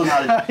show them how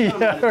to. Show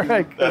them how to Yeah, do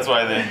right. That's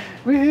why they're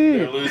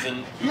Wee-hee.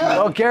 losing. Yeah.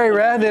 Well, Gary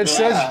Radnich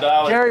says.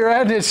 $1,000. Gary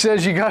Radnich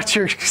says you got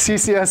your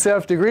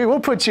CCSF degree. We'll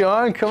put you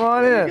on. Come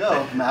on There in. you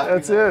go. Matt,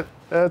 That's it.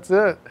 That's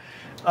it.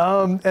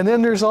 And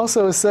then there's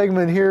also a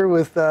segment here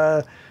with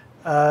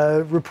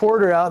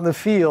reporter out in the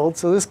field.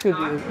 So this could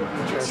be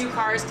interesting. Two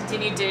cars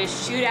continued to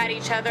shoot at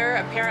each other,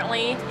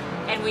 apparently,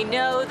 and we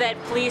know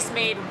that police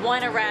made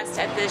one arrest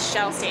at this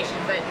Shell station.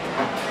 But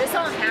this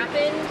all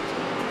happened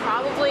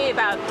probably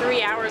about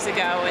 3 hours ago,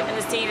 and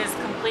the scene is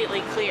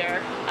completely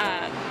clear.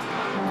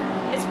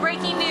 It's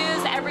breaking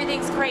news.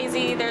 Everything's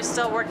crazy. They're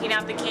still working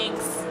out the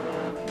kinks.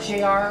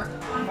 JR,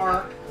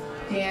 Mark,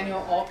 Daniel,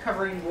 all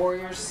covering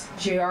Warriors.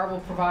 JR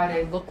will provide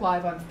a look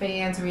live on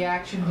fans,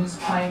 reaction, who's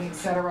playing,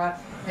 etc.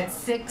 at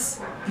 6,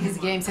 because the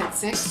game's at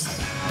 6.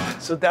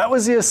 So that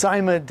was the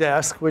assignment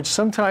desk, which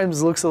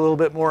sometimes looks a little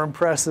bit more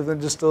impressive than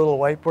just a little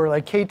whiteboard.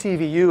 Like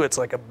KTVU, it's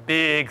like a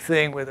big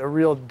thing with a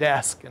real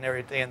desk and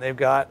everything, and they've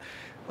got,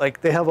 like,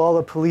 they have all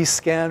the police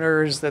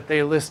scanners that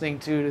they're listening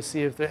to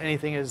see if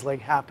anything is like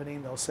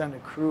happening. They'll send a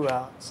crew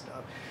out and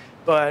stuff.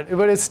 But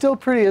it's still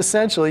pretty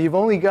essential. You've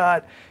only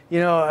got, you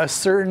know, a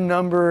certain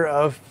number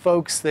of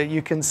folks that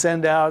you can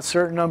send out,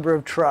 certain number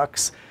of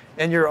trucks,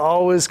 and you're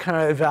always kind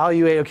of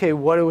evaluating, okay,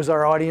 what does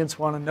our audience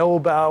want to know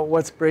about,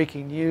 what's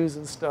breaking news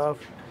and stuff.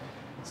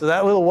 So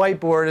that little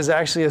whiteboard is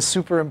actually a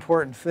super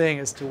important thing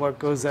as to what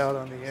goes out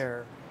on the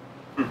air.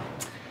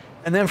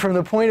 And then from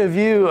the point of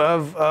view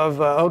of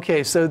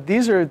okay, so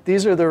these are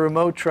the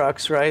remote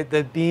trucks, right,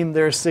 that beam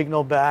their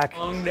signal back.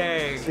 Long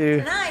day.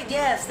 Tonight,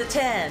 yes, the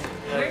 10.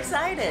 We're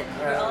excited.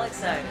 We're all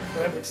excited.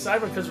 I'm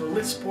excited because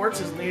Lit Sports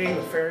is leading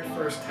the very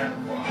first 10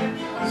 o'clock.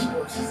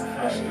 Sports is the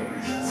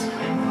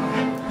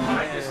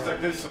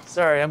first.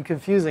 Sorry, I'm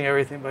confusing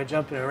everything by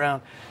jumping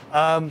around.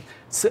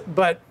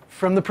 But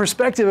from the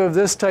perspective of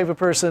this type of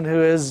person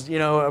who is, you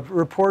know, a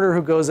reporter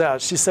who goes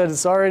out, she said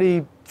it's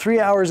already 3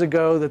 hours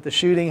ago that the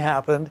shooting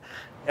happened.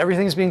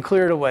 Everything's being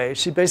cleared away.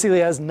 She basically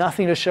has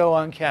nothing to show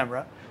on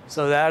camera.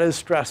 So that is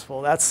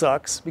stressful. That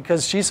sucks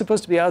because she's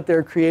supposed to be out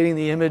there creating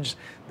the image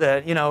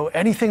that, you know,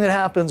 anything that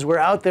happens, we're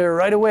out there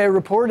right away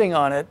reporting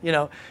on it, you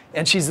know,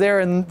 and she's there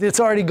and it's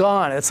already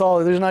gone. It's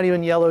all, there's not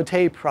even yellow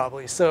tape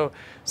probably. So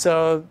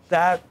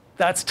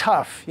that's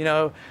tough, you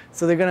know.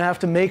 So they're going to have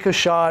to make a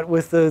shot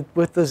with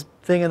the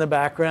thing in the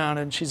background,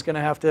 and she's going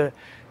to have to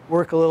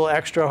work a little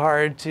extra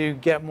hard to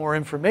get more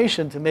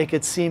information to make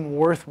it seem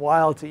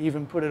worthwhile to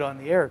even put it on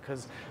the air,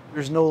 because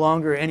there's no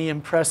longer any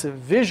impressive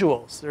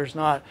visuals. There's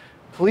not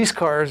police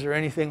cars or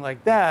anything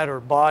like that,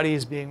 or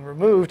bodies being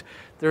removed.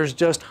 There's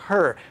just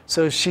her.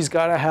 So she's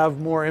got to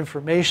have more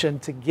information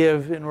to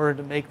give in order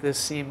to make this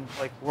seem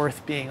like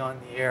worth being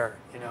on the air,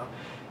 you know.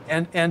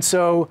 And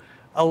so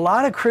a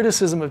lot of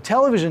criticism of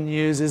television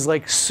news is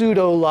like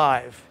pseudo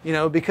live, you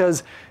know,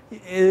 because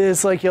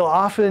it's like you'll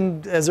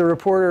often, as a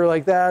reporter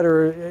like that,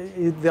 or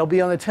they'll be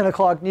on the 10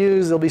 o'clock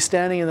news, they'll be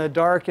standing in the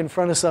dark in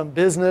front of some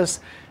business,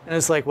 and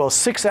it's like, well,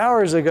 6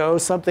 hours ago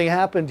something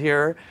happened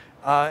here,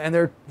 and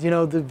they're, you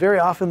know, very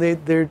often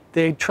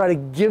they try to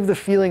give the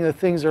feeling that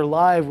things are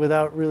live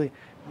without really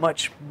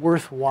much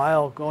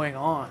worthwhile going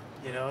on,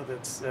 you know,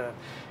 that's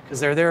because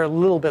they're there a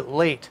little bit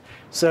late.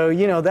 So,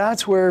 you know,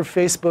 that's where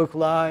Facebook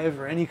Live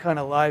or any kind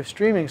of live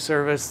streaming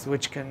service,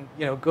 which can,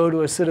 you know, go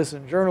to a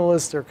citizen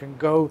journalist or can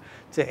go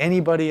to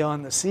anybody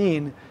on the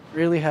scene,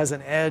 really has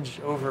an edge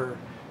over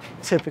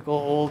typical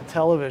old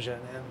television,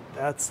 and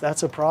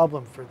that's a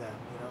problem for them,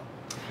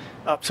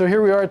 you know. So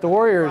here we are at the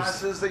Warriors.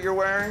 Glasses that you're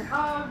wearing?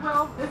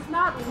 Well, it's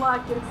not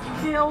luck, it's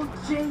skill,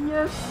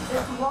 genius,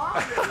 it's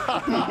rocket.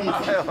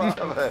 I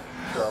love it.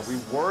 Are we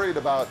worried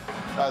about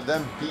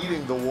them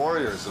beating the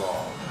Warriors at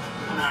all?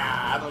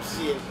 Nah, I don't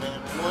see it, man.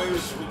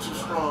 Warriors were too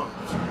strong.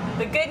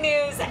 The good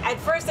news, at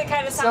first it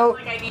kind of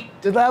sounded like I need...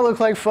 Did that look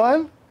like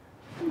fun?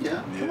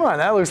 Yeah. Come on,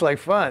 that looks like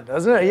fun,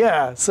 doesn't it?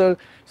 Yeah. So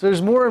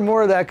there's more and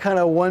more of that kind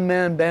of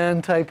one-man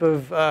band type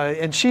of,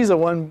 and she's a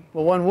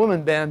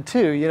one-woman band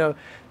too. You know,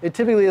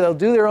 they'll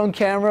do their own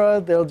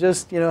camera. They'll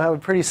just, you know, have a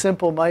pretty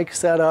simple mic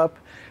set up,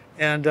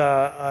 and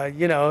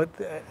you know,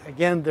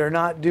 again, they're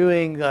not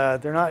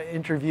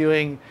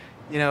interviewing,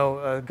 you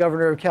know,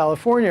 governor of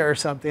California or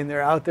something.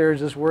 They're out there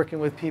just working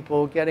with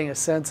people, getting a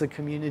sense of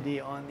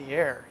community on the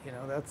air. You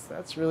know,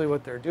 that's really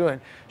what they're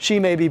doing. She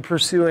may be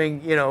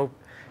pursuing, you know,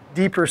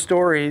 deeper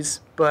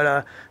stories,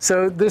 but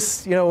so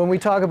this, you know, when we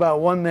talk about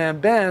one-man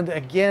band,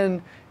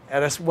 again,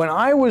 when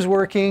I was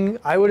working,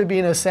 I would have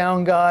been a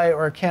sound guy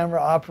or a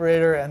camera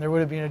operator, and there would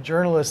have been a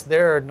journalist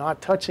there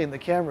not touching the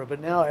camera.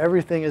 But now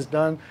everything is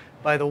done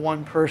by the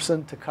one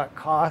person to cut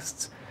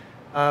costs.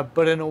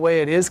 But in a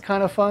way, it is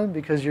kind of fun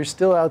because you're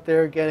still out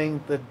there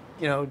getting the,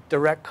 you know,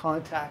 direct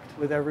contact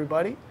with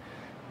everybody.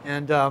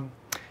 And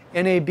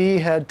NAB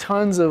had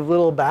tons of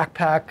little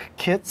backpack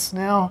kits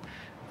now.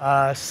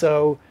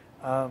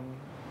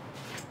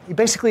 You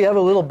basically have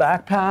a little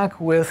backpack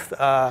with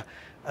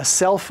a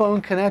cell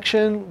phone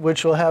connection,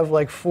 which will have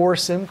like 4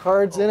 SIM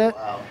cards in it,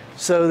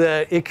 so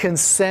that it can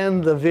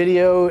send the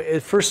video.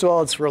 First of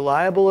all, it's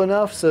reliable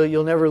enough, so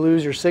you'll never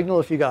lose your signal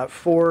if you got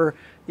 4,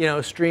 you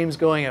know, streams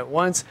going at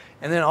once.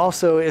 And then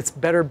also it's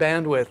better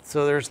bandwidth,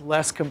 so there's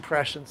less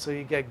compression, so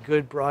you get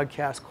good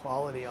broadcast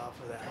quality off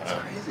of that.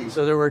 That's crazy.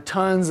 So there were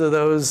tons of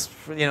those,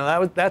 you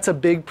know, that's a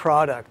big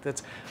product.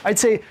 I'd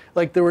say,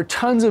 like, there were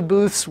tons of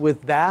booths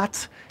with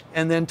that,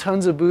 and then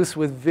tons of booths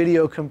with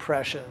video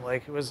compression,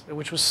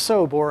 which was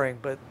so boring.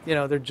 But, you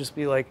know, there'd just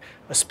be like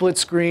a split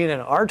screen, and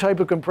our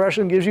type of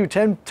compression gives you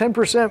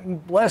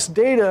 10% less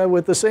data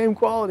with the same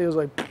quality. It was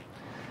like,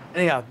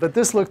 anyhow, but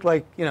this looked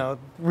like, you know,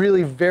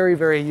 really very,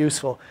 very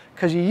useful,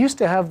 because you used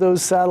to have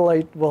those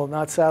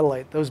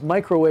those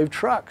microwave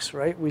trucks,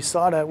 right? We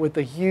saw that with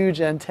the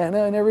huge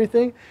antenna and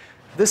everything.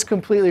 This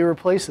completely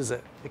replaces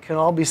it. It can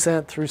all be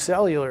sent through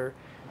cellular,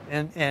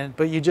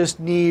 but you just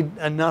need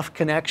enough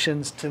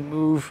connections to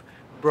move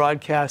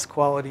broadcast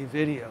quality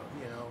video,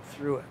 you know,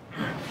 through it.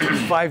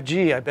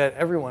 5G, I bet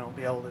everyone will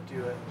be able to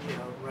do it, you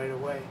know, right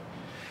away.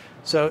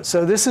 So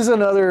this is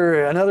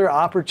another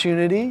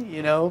opportunity,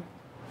 you know.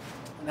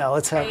 Now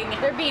let's have.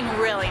 They're being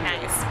really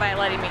nice by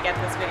letting me get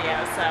this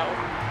video, so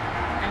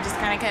I'm just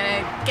kind of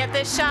gonna get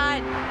this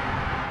shot,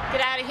 get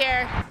out of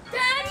here.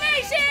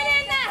 Nation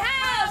in the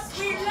house!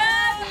 We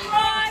love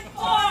Broad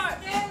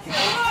Fork!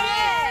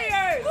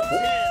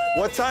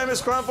 What time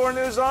is Crumpler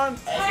News on?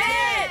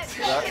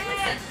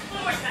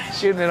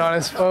 Shooting it on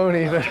his phone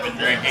even.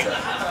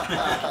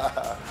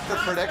 The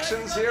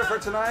predictions here for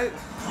tonight?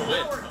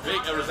 Win.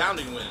 A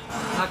resounding win.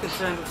 Not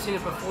concerned. We've seen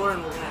it before,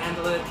 and we're going to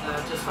handle it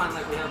just fine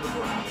like we have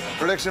before.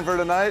 Prediction for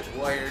tonight?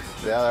 Warriors.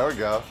 Yeah, there we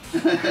go.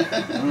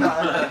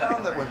 I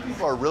found that when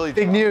people are really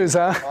big news,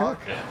 huh?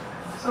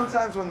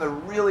 Sometimes when they're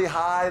really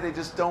high, they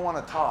just don't want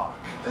to talk.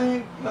 I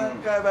think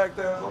that guy back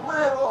there is a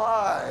little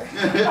high.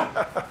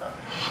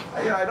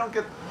 I don't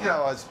get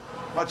as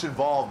much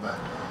involvement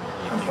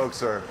when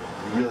folks are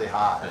really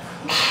high.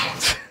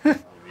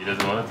 He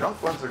doesn't want to.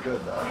 Drunk ones are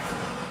good though.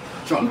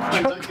 Drunk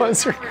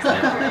ones are good.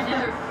 After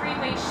another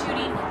freeway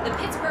shooting, the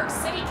Pittsburgh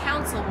City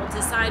Council will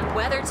decide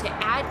whether to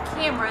add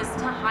cameras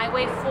to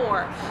Highway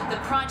 4. The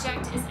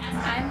project is.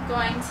 I'm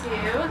going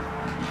to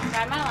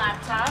grab my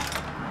laptop.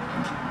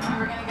 And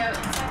we're going to go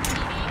inside the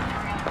meeting, and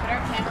we're going to put our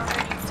cameras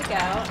where it needs to go.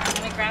 I'm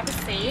going to grab a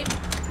seat,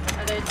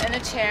 whether it's in a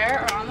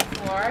chair or on the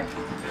floor, and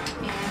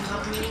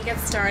let the meeting get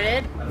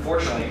started.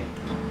 Unfortunately,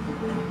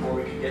 before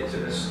we could get to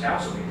this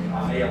council meeting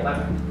on May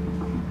 11th,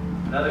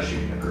 another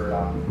shooting occurred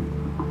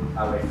on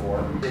Highway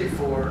 4. Day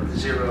 4,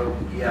 0,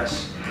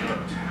 yes,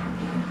 vote.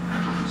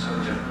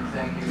 So, gentlemen,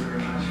 thank you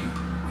very much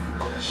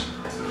for this.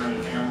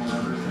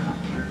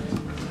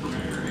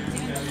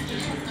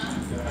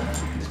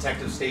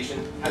 Detective station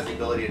has the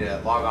ability to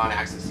log on,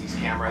 access these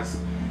cameras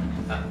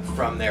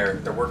from their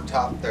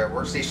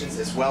workstations,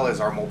 as well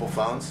as our mobile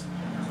phones.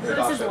 So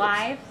this is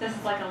live? This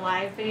is like a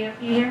live video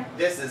feed here?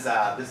 This is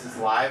live. This is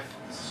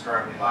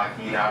currently live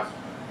feed. I was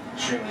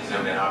extremely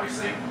zoomed in,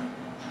 obviously.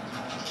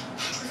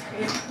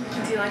 We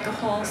can do like a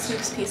whole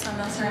sweeps piece on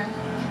this room.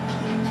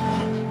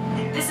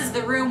 This is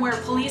the room where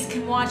police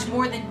can watch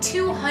more than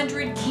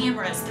 200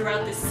 cameras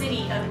throughout the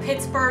city of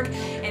Pittsburgh,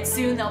 and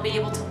soon they'll be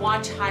able to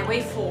watch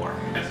Highway 4.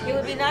 It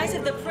would be nice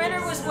if the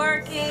printer was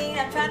working.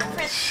 I'm trying to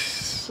print.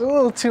 It's a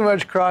little too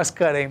much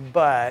cross-cutting,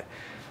 but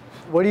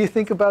what do you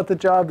think about the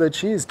job that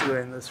she's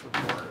doing, this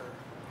reporter?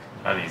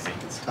 Not easy.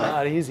 It's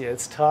not easy.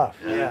 It's tough.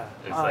 Yeah.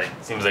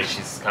 It's seems like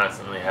she's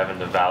constantly having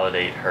to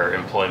validate her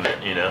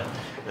employment.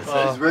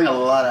 She's wearing a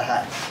lot of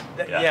hats.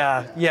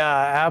 Yeah,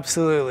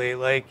 absolutely.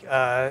 Like,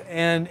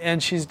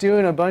 and she's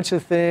doing a bunch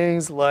of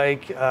things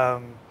like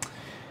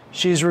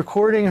she's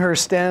recording her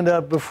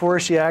stand-up before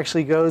she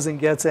actually goes and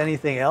gets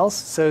anything else.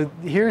 So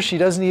here she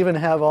doesn't even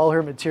have all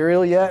her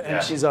material yet,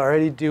 and she's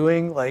already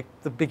doing like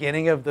the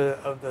beginning of the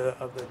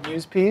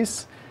news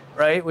piece,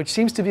 right? Which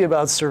seems to be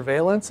about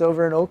surveillance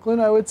over in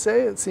Oakland. I would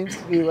say it seems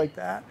to be like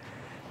that,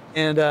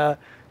 and.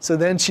 So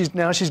then she's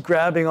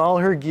grabbing all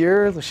her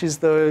gear. She's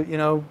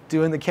doing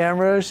the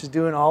camera. She's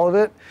doing all of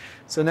it.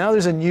 So now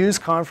there's a news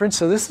conference.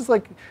 So this is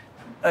like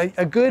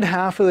a good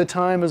half of the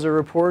time as a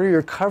reporter,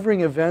 you're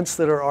covering events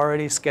that are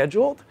already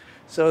scheduled.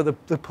 So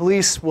the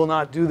police will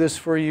not do this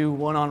for you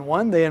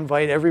one-on-one. They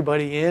invite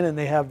everybody in and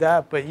they have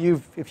that. But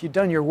if you've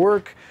done your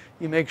work,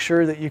 you make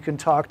sure that you can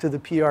talk to the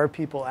PR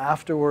people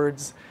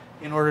afterwards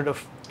in order to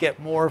get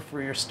more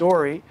for your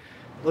story.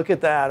 Look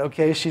at that,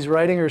 okay? She's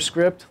writing her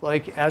script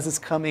like as it's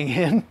coming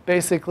in,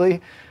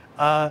 basically.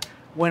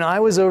 When I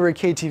was over at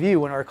KTVU,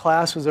 when our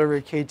class was over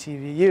at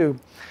KTVU,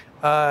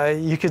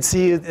 you could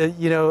see, a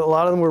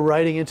lot of them were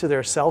writing into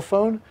their cell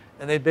phone,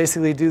 and they'd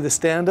basically do the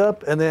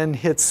stand-up and then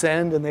hit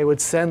send, and they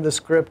would send the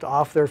script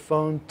off their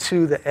phone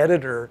to the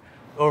editor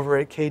over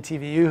at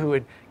KTVU who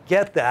would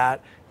get that,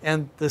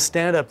 and the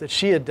stand-up that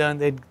she had done,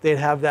 they'd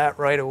have that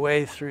right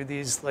away through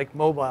these like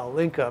mobile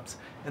link-ups.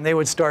 And they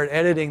would start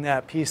editing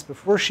that piece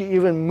before she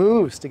even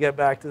moves to get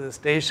back to the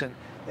station.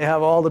 They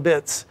have all the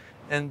bits,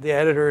 and the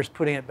editor is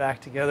putting it back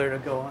together to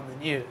go on the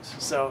news.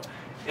 So,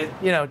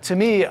 to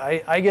me,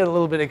 I get a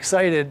little bit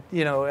excited,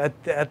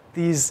 at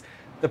these,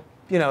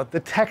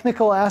 the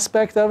technical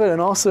aspect of it,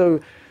 and also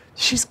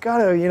she's got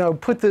to,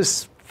 put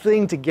this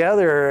thing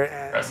together,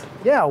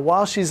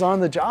 while she's on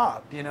the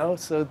job,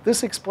 So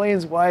this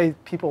explains why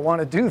people want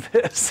to do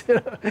this,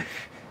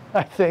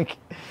 I think.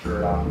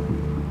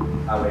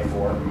 Highway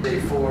 4. Day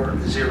 4,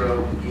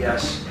 0,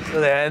 yes.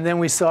 And then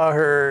we saw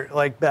her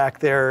like back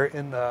there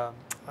in the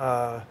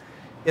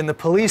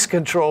police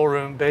control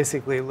room,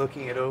 basically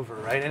looking it over,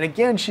 right? And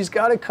again, she's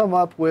got to come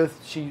up with.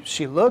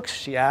 She looks,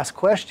 she asks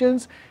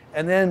questions,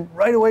 and then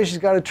right away she's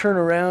got to turn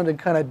around and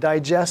kind of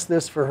digest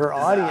this for her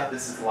audience.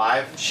 This is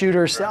live. Shoot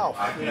herself.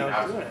 Doing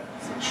it.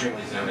 It's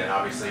extremely zoomed in,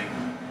 obviously.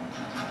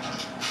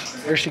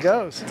 There she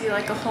goes. Do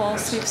like a whole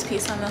sweeps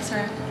piece on this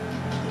room.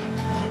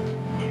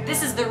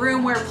 This is the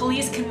room where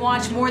police can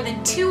watch more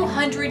than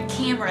 200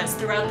 cameras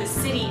throughout the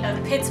city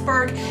of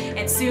Pittsburgh,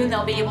 and soon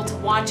they'll be able to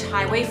watch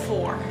Highway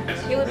 4.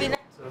 It would be nice.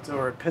 So it's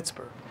over at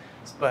Pittsburgh.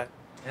 But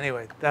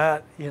anyway,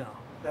 that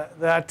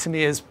that to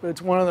me it's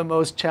one of the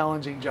most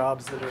challenging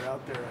jobs that are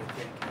out there, I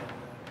think. And,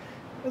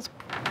 it's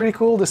pretty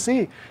cool to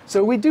see.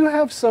 So we do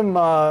have some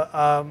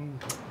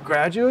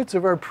graduates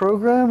of our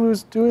program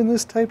who's doing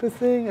this type of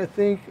thing. I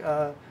think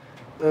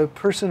the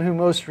person who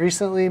most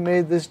recently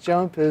made this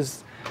jump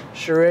is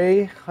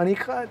Sheree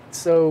Honeycutt.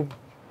 So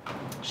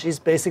she's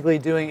basically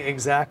doing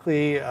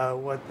exactly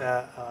what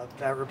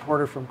that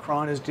reporter from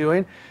Cron is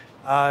doing.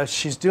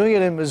 She's doing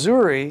it in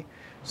Missouri.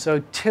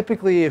 So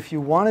typically, if you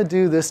want to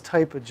do this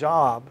type of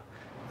job,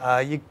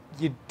 you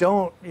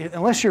don't,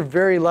 unless you're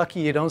very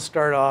lucky, you don't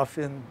start off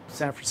in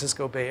San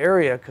Francisco Bay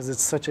Area because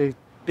it's such a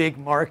big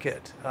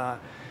market.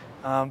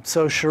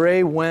 So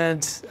Sheree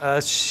went,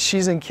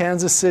 she's in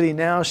Kansas City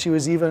now. She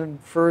was even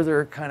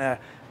further kind of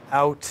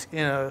out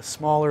in a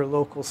smaller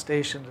local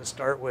station to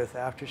start with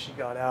after she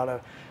got out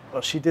of,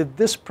 well, she did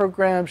this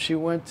program. She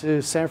went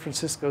to San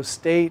Francisco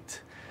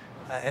State,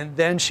 and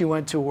then she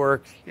went to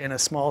work in a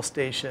small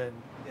station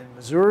in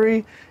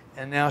Missouri,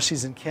 and now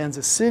she's in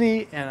Kansas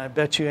City, and I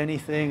bet you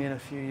anything in a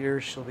few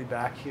years she'll be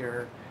back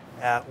here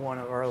at one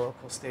of our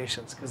local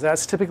stations, because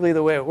that's typically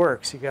the way it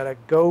works. You got to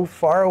go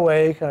far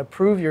away, kind of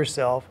prove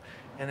yourself,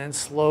 and then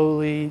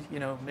slowly, you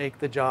know, make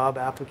the job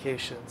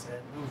applications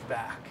and move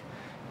back.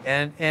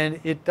 And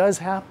it does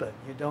happen.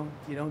 You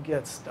don't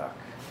get stuck,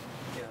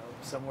 you know,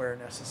 somewhere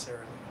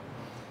necessarily.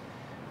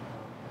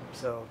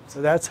 So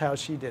that's how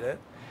she did it.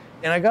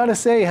 And I got to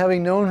say,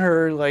 having known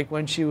her like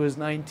when she was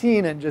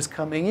 19 and just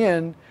coming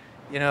in,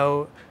 you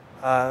know,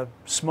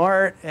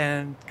 smart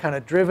and kind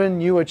of driven,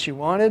 knew what she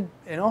wanted,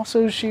 and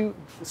also she,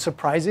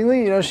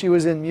 surprisingly, you know, she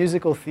was in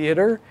musical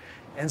theater,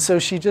 and so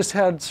she just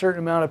had a certain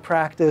amount of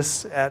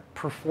practice at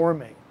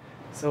performing.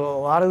 So a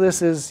lot of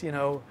this is, you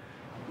know,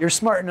 you're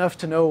smart enough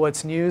to know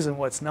what's news and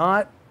what's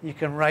not. You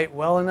can write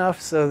well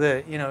enough so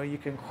that, you know, you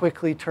can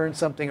quickly turn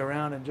something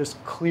around and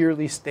just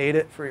clearly state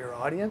it for your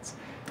audience.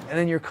 And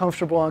then you're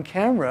comfortable on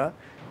camera,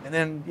 and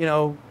then, you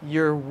know,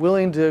 you're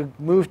willing to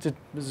move to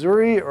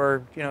Missouri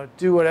or, you know,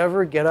 do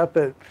whatever, get up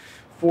at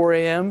 4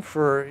 a.m.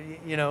 for,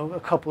 you know, a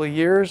couple of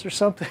years or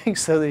something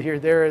so that you're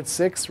there at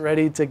 6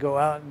 ready to go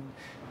out and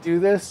do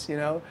this, you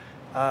know.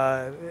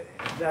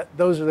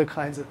 Those are the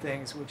kinds of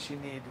things which you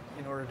need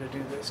in order to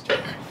do this job,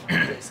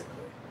 basically.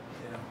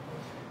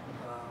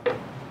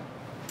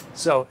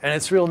 So, and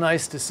it's real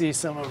nice to see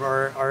some of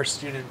our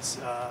students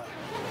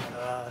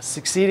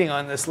succeeding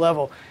on this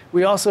level.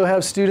 We also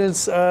have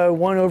students,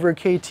 one over at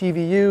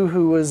KTVU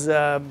who was,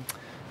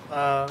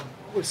 what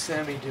was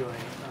Sammy doing? I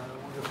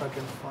wonder if I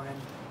can find,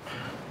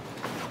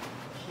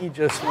 he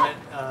just went,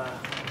 can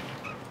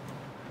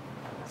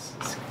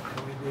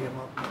we dig him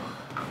up?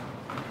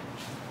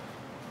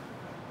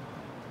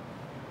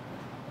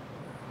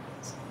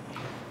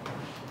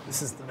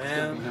 This is the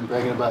man. We've been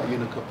bragging about you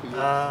in a couple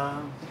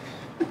of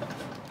years.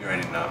 You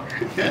already know.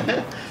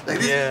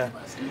 Yeah.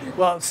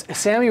 Well,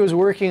 Sammy was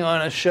working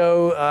on a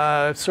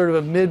show, sort of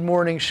a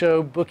mid-morning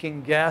show,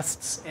 booking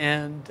guests,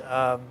 and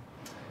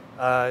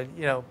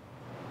you know,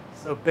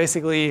 so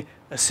basically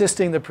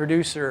assisting the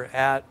producer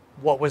at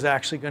what was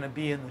actually going to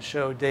be in the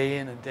show day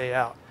in and day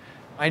out.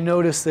 I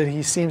noticed that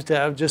he seems to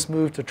have just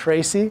moved to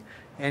Tracy,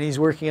 and he's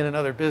working in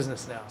another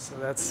business now. So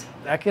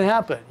that can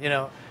happen, you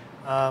know.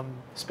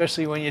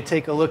 Especially when you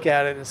take a look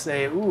at it and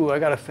say, "Ooh, I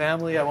got a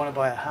family. I want to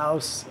buy a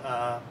house.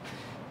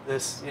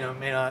 This, you know,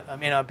 I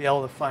may not be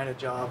able to find a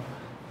job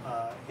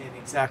in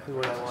exactly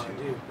what I want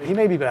to do." But he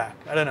may be back.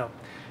 I don't know.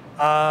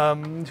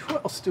 Who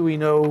else do we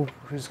know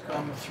who's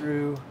come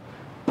through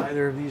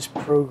either of these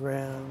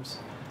programs?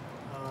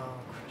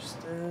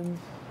 Kristen.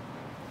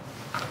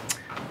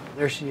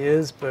 There she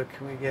is. But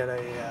can we get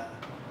a?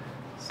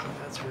 So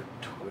that's her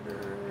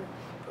Twitter.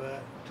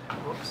 But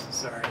whoops,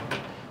 sorry.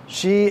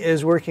 She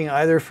is working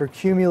either for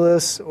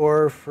Cumulus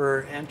or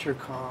for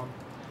Entercom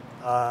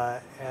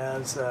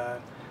as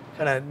a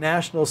kind of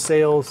national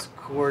sales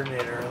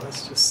coordinator.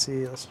 Let's just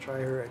see. Let's try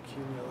her at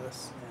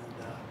Cumulus,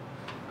 and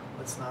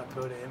let's not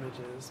go to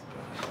images.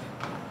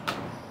 But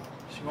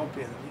she won't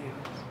be in the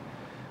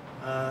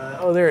news.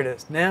 Oh, there it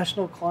is.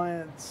 National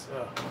clients.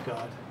 Oh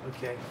God.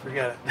 Okay,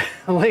 forget it.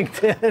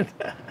 LinkedIn.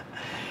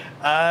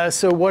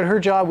 So what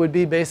her job would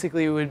be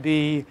basically would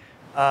be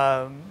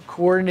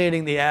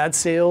coordinating the ad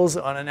sales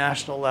on a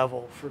national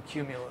level for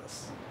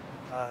Cumulus.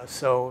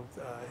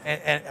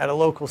 And at a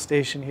local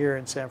station here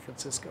in San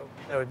Francisco.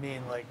 That would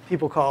mean like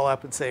people call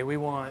up and say, we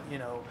want, you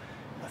know,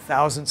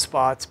 1,000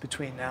 spots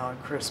between now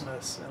and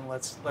Christmas, and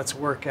let's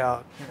work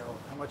out, you know,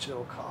 how much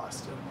it'll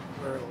cost and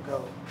where it'll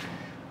go.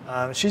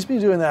 She's been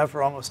doing that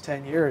for almost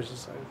 10 years.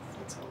 So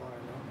that's how long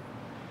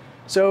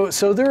I know her.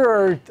 So there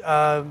are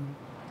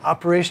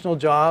operational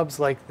jobs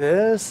like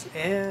this,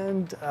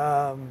 and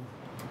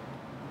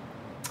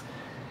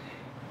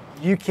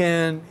you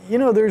can, you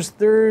know, there's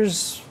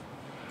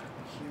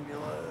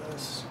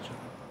Cumulus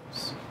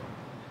jobs.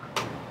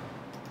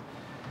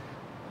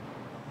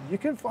 You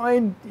can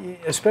find,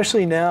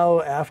 especially now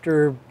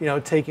after, you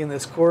know, taking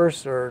this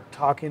course or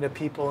talking to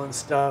people and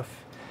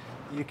stuff,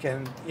 you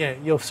can, you know,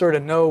 you'll sort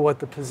of know what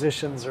the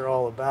positions are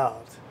all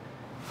about.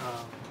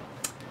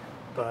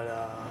 Come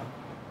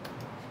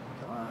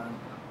on.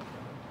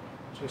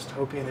 Just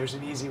hoping there's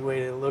an easy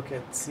way to look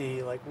and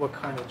see like what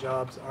kind of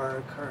jobs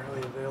are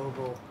currently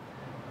available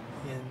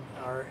in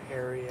our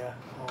area,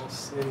 all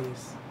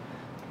cities.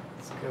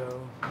 Let's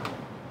go.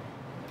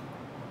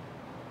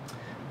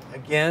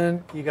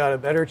 Again, you got a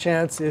better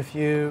chance if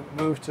you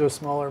move to a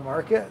smaller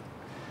market.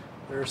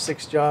 There are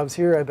 6 jobs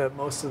here. I bet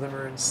most of them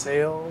are in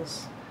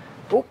sales.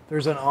 Oh,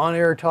 there's an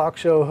on-air talk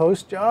show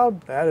host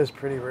job. That is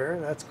pretty rare.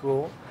 That's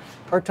cool.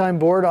 Part-time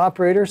board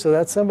operator. So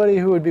that's somebody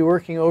who would be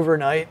working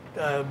overnight,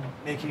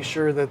 making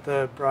sure that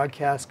the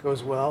broadcast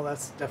goes well.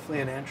 That's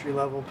definitely an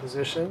entry-level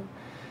position.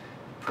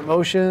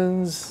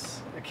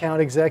 Promotions,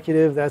 account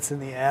executive. That's in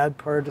the ad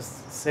part of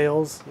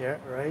sales. Yeah,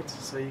 right.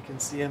 So you can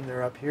see them.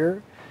 They're up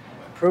here.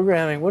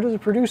 Programming, what does a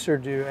producer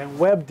do? And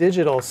web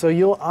digital. So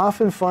you'll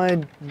often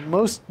find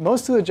most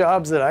of the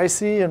jobs that I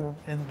see in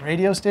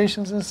radio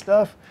stations and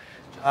stuff,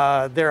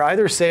 they're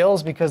either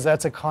sales because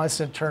that's a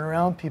constant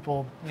turnaround.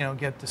 People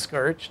get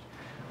discouraged.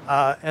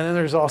 And then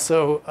there's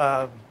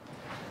also,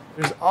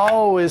 there's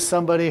always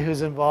somebody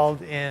who's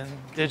involved in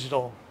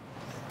digital.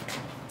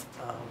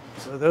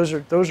 So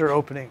those are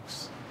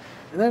openings.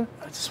 And then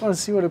I just want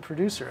to see what a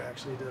producer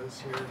actually does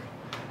here.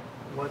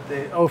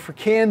 For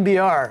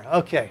KNBR,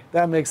 okay,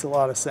 that makes a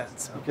lot of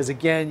sense because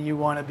again, you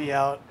want to be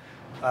out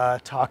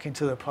talking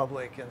to the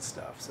public and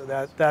stuff. So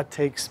that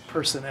takes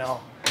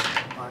personnel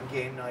on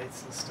game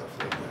nights and stuff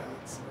like that.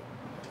 So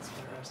that's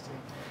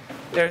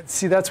interesting.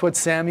 See, that's what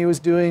Sammy was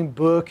doing,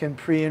 book and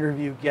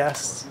pre-interview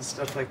guests and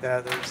stuff like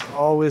that. There's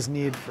always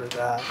need for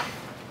that,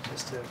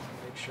 just to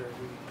make sure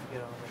we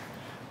get on there.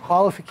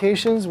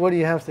 Qualifications, what do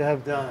you have to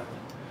have done?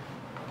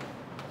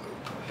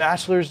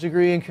 Bachelor's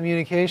degree in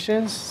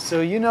communications.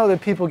 So you know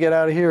that people get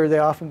out of here, they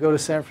often go to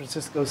San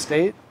Francisco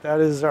State. That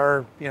is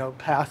our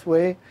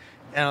pathway.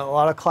 And a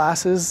lot of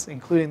classes,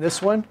 including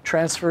this one,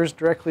 transfers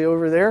directly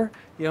over there.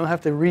 You don't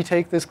have to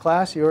retake this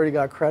class. You already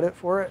got credit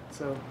for it.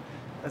 So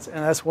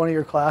that's one of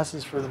your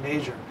classes for the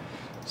major.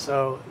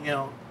 So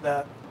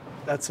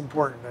that's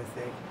important, I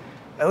think.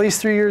 At least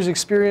 3 years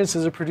experience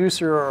as a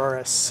producer or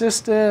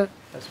assistant.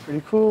 That's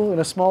pretty cool in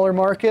a smaller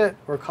market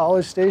or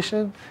college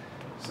station.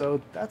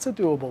 So that's a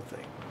doable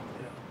thing.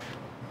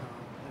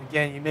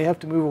 Again, you may have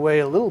to move away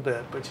a little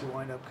bit, but you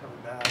wind up coming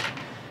back.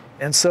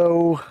 And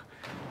so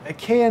at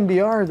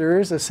KNBR, there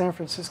is a San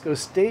Francisco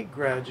State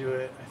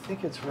graduate. I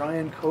think it's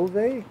Ryan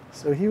Covey.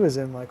 So he was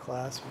in my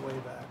class way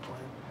back when.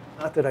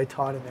 Not that I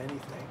taught him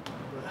anything,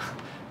 but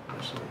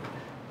actually,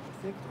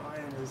 I think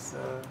Ryan is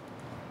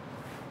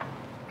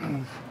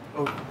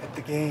at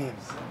the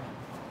games.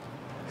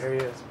 There he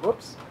is.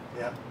 Whoops.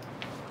 Yeah.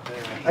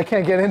 I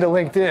can't get into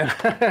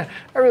LinkedIn.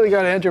 I really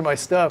got to enter my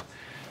stuff.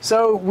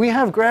 So we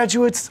have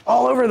graduates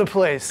all over the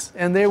place,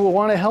 and they will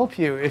want to help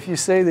you if you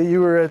say that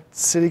you were at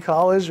City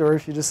College or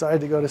if you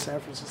decide to go to San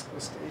Francisco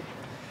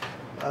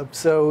State.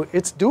 So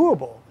it's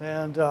doable,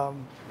 and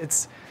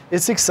it's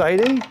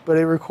exciting, but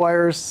it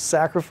requires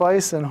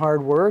sacrifice and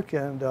hard work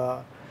and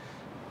the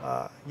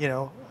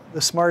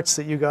smarts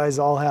that you guys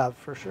all have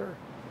for sure.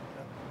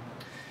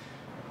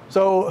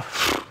 So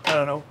I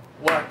don't know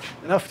what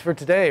enough for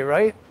today,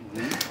 right?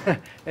 Mm-hmm.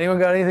 Anyone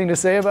got anything to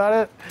say about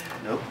it?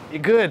 Nope. You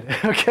good?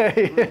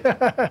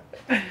 Okay.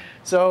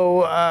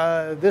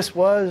 So this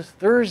was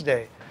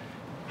Thursday.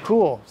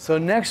 Cool. So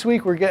next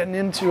week we're getting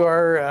into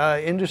our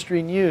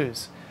industry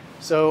news.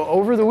 So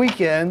over the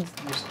weekend,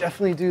 you should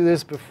definitely do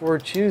this before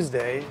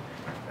Tuesday,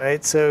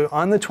 right? So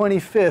on the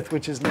 25th,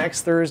 which is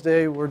next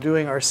Thursday, we're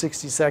doing our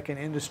 60-second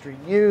industry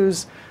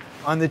news.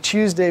 On the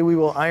Tuesday, we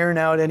will iron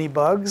out any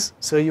bugs.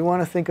 So you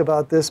want to think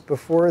about this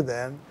before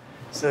then.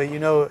 So you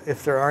know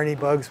if there are any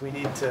bugs, we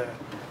need to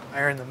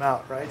iron them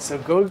out, right? So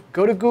go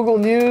to Google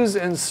News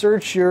and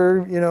search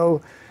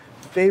your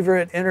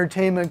favorite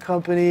entertainment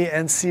company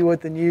and see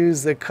what the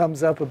news that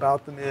comes up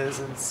about them is,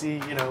 and see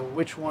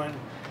which one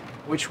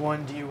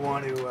do you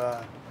want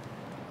to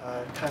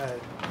kind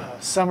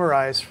of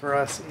summarize for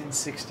us in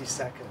 60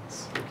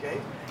 seconds,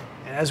 okay?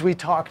 And as we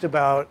talked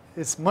about,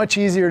 it's much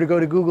easier to go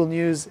to Google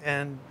News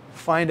and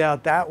find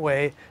out that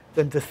way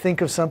than to think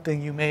of something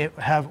you may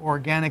have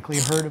organically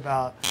heard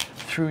about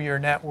through your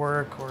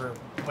network or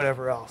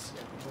whatever else.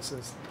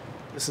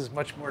 This is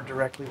much more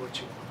directly what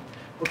you want.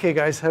 Okay,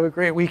 guys, have a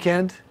great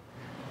weekend.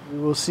 We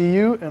will see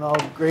you, and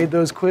I'll grade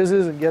those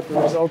quizzes and get the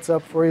results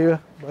up for you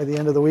by the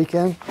end of the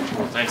weekend.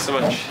 Thanks so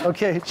much.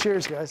 Okay,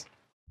 cheers, guys.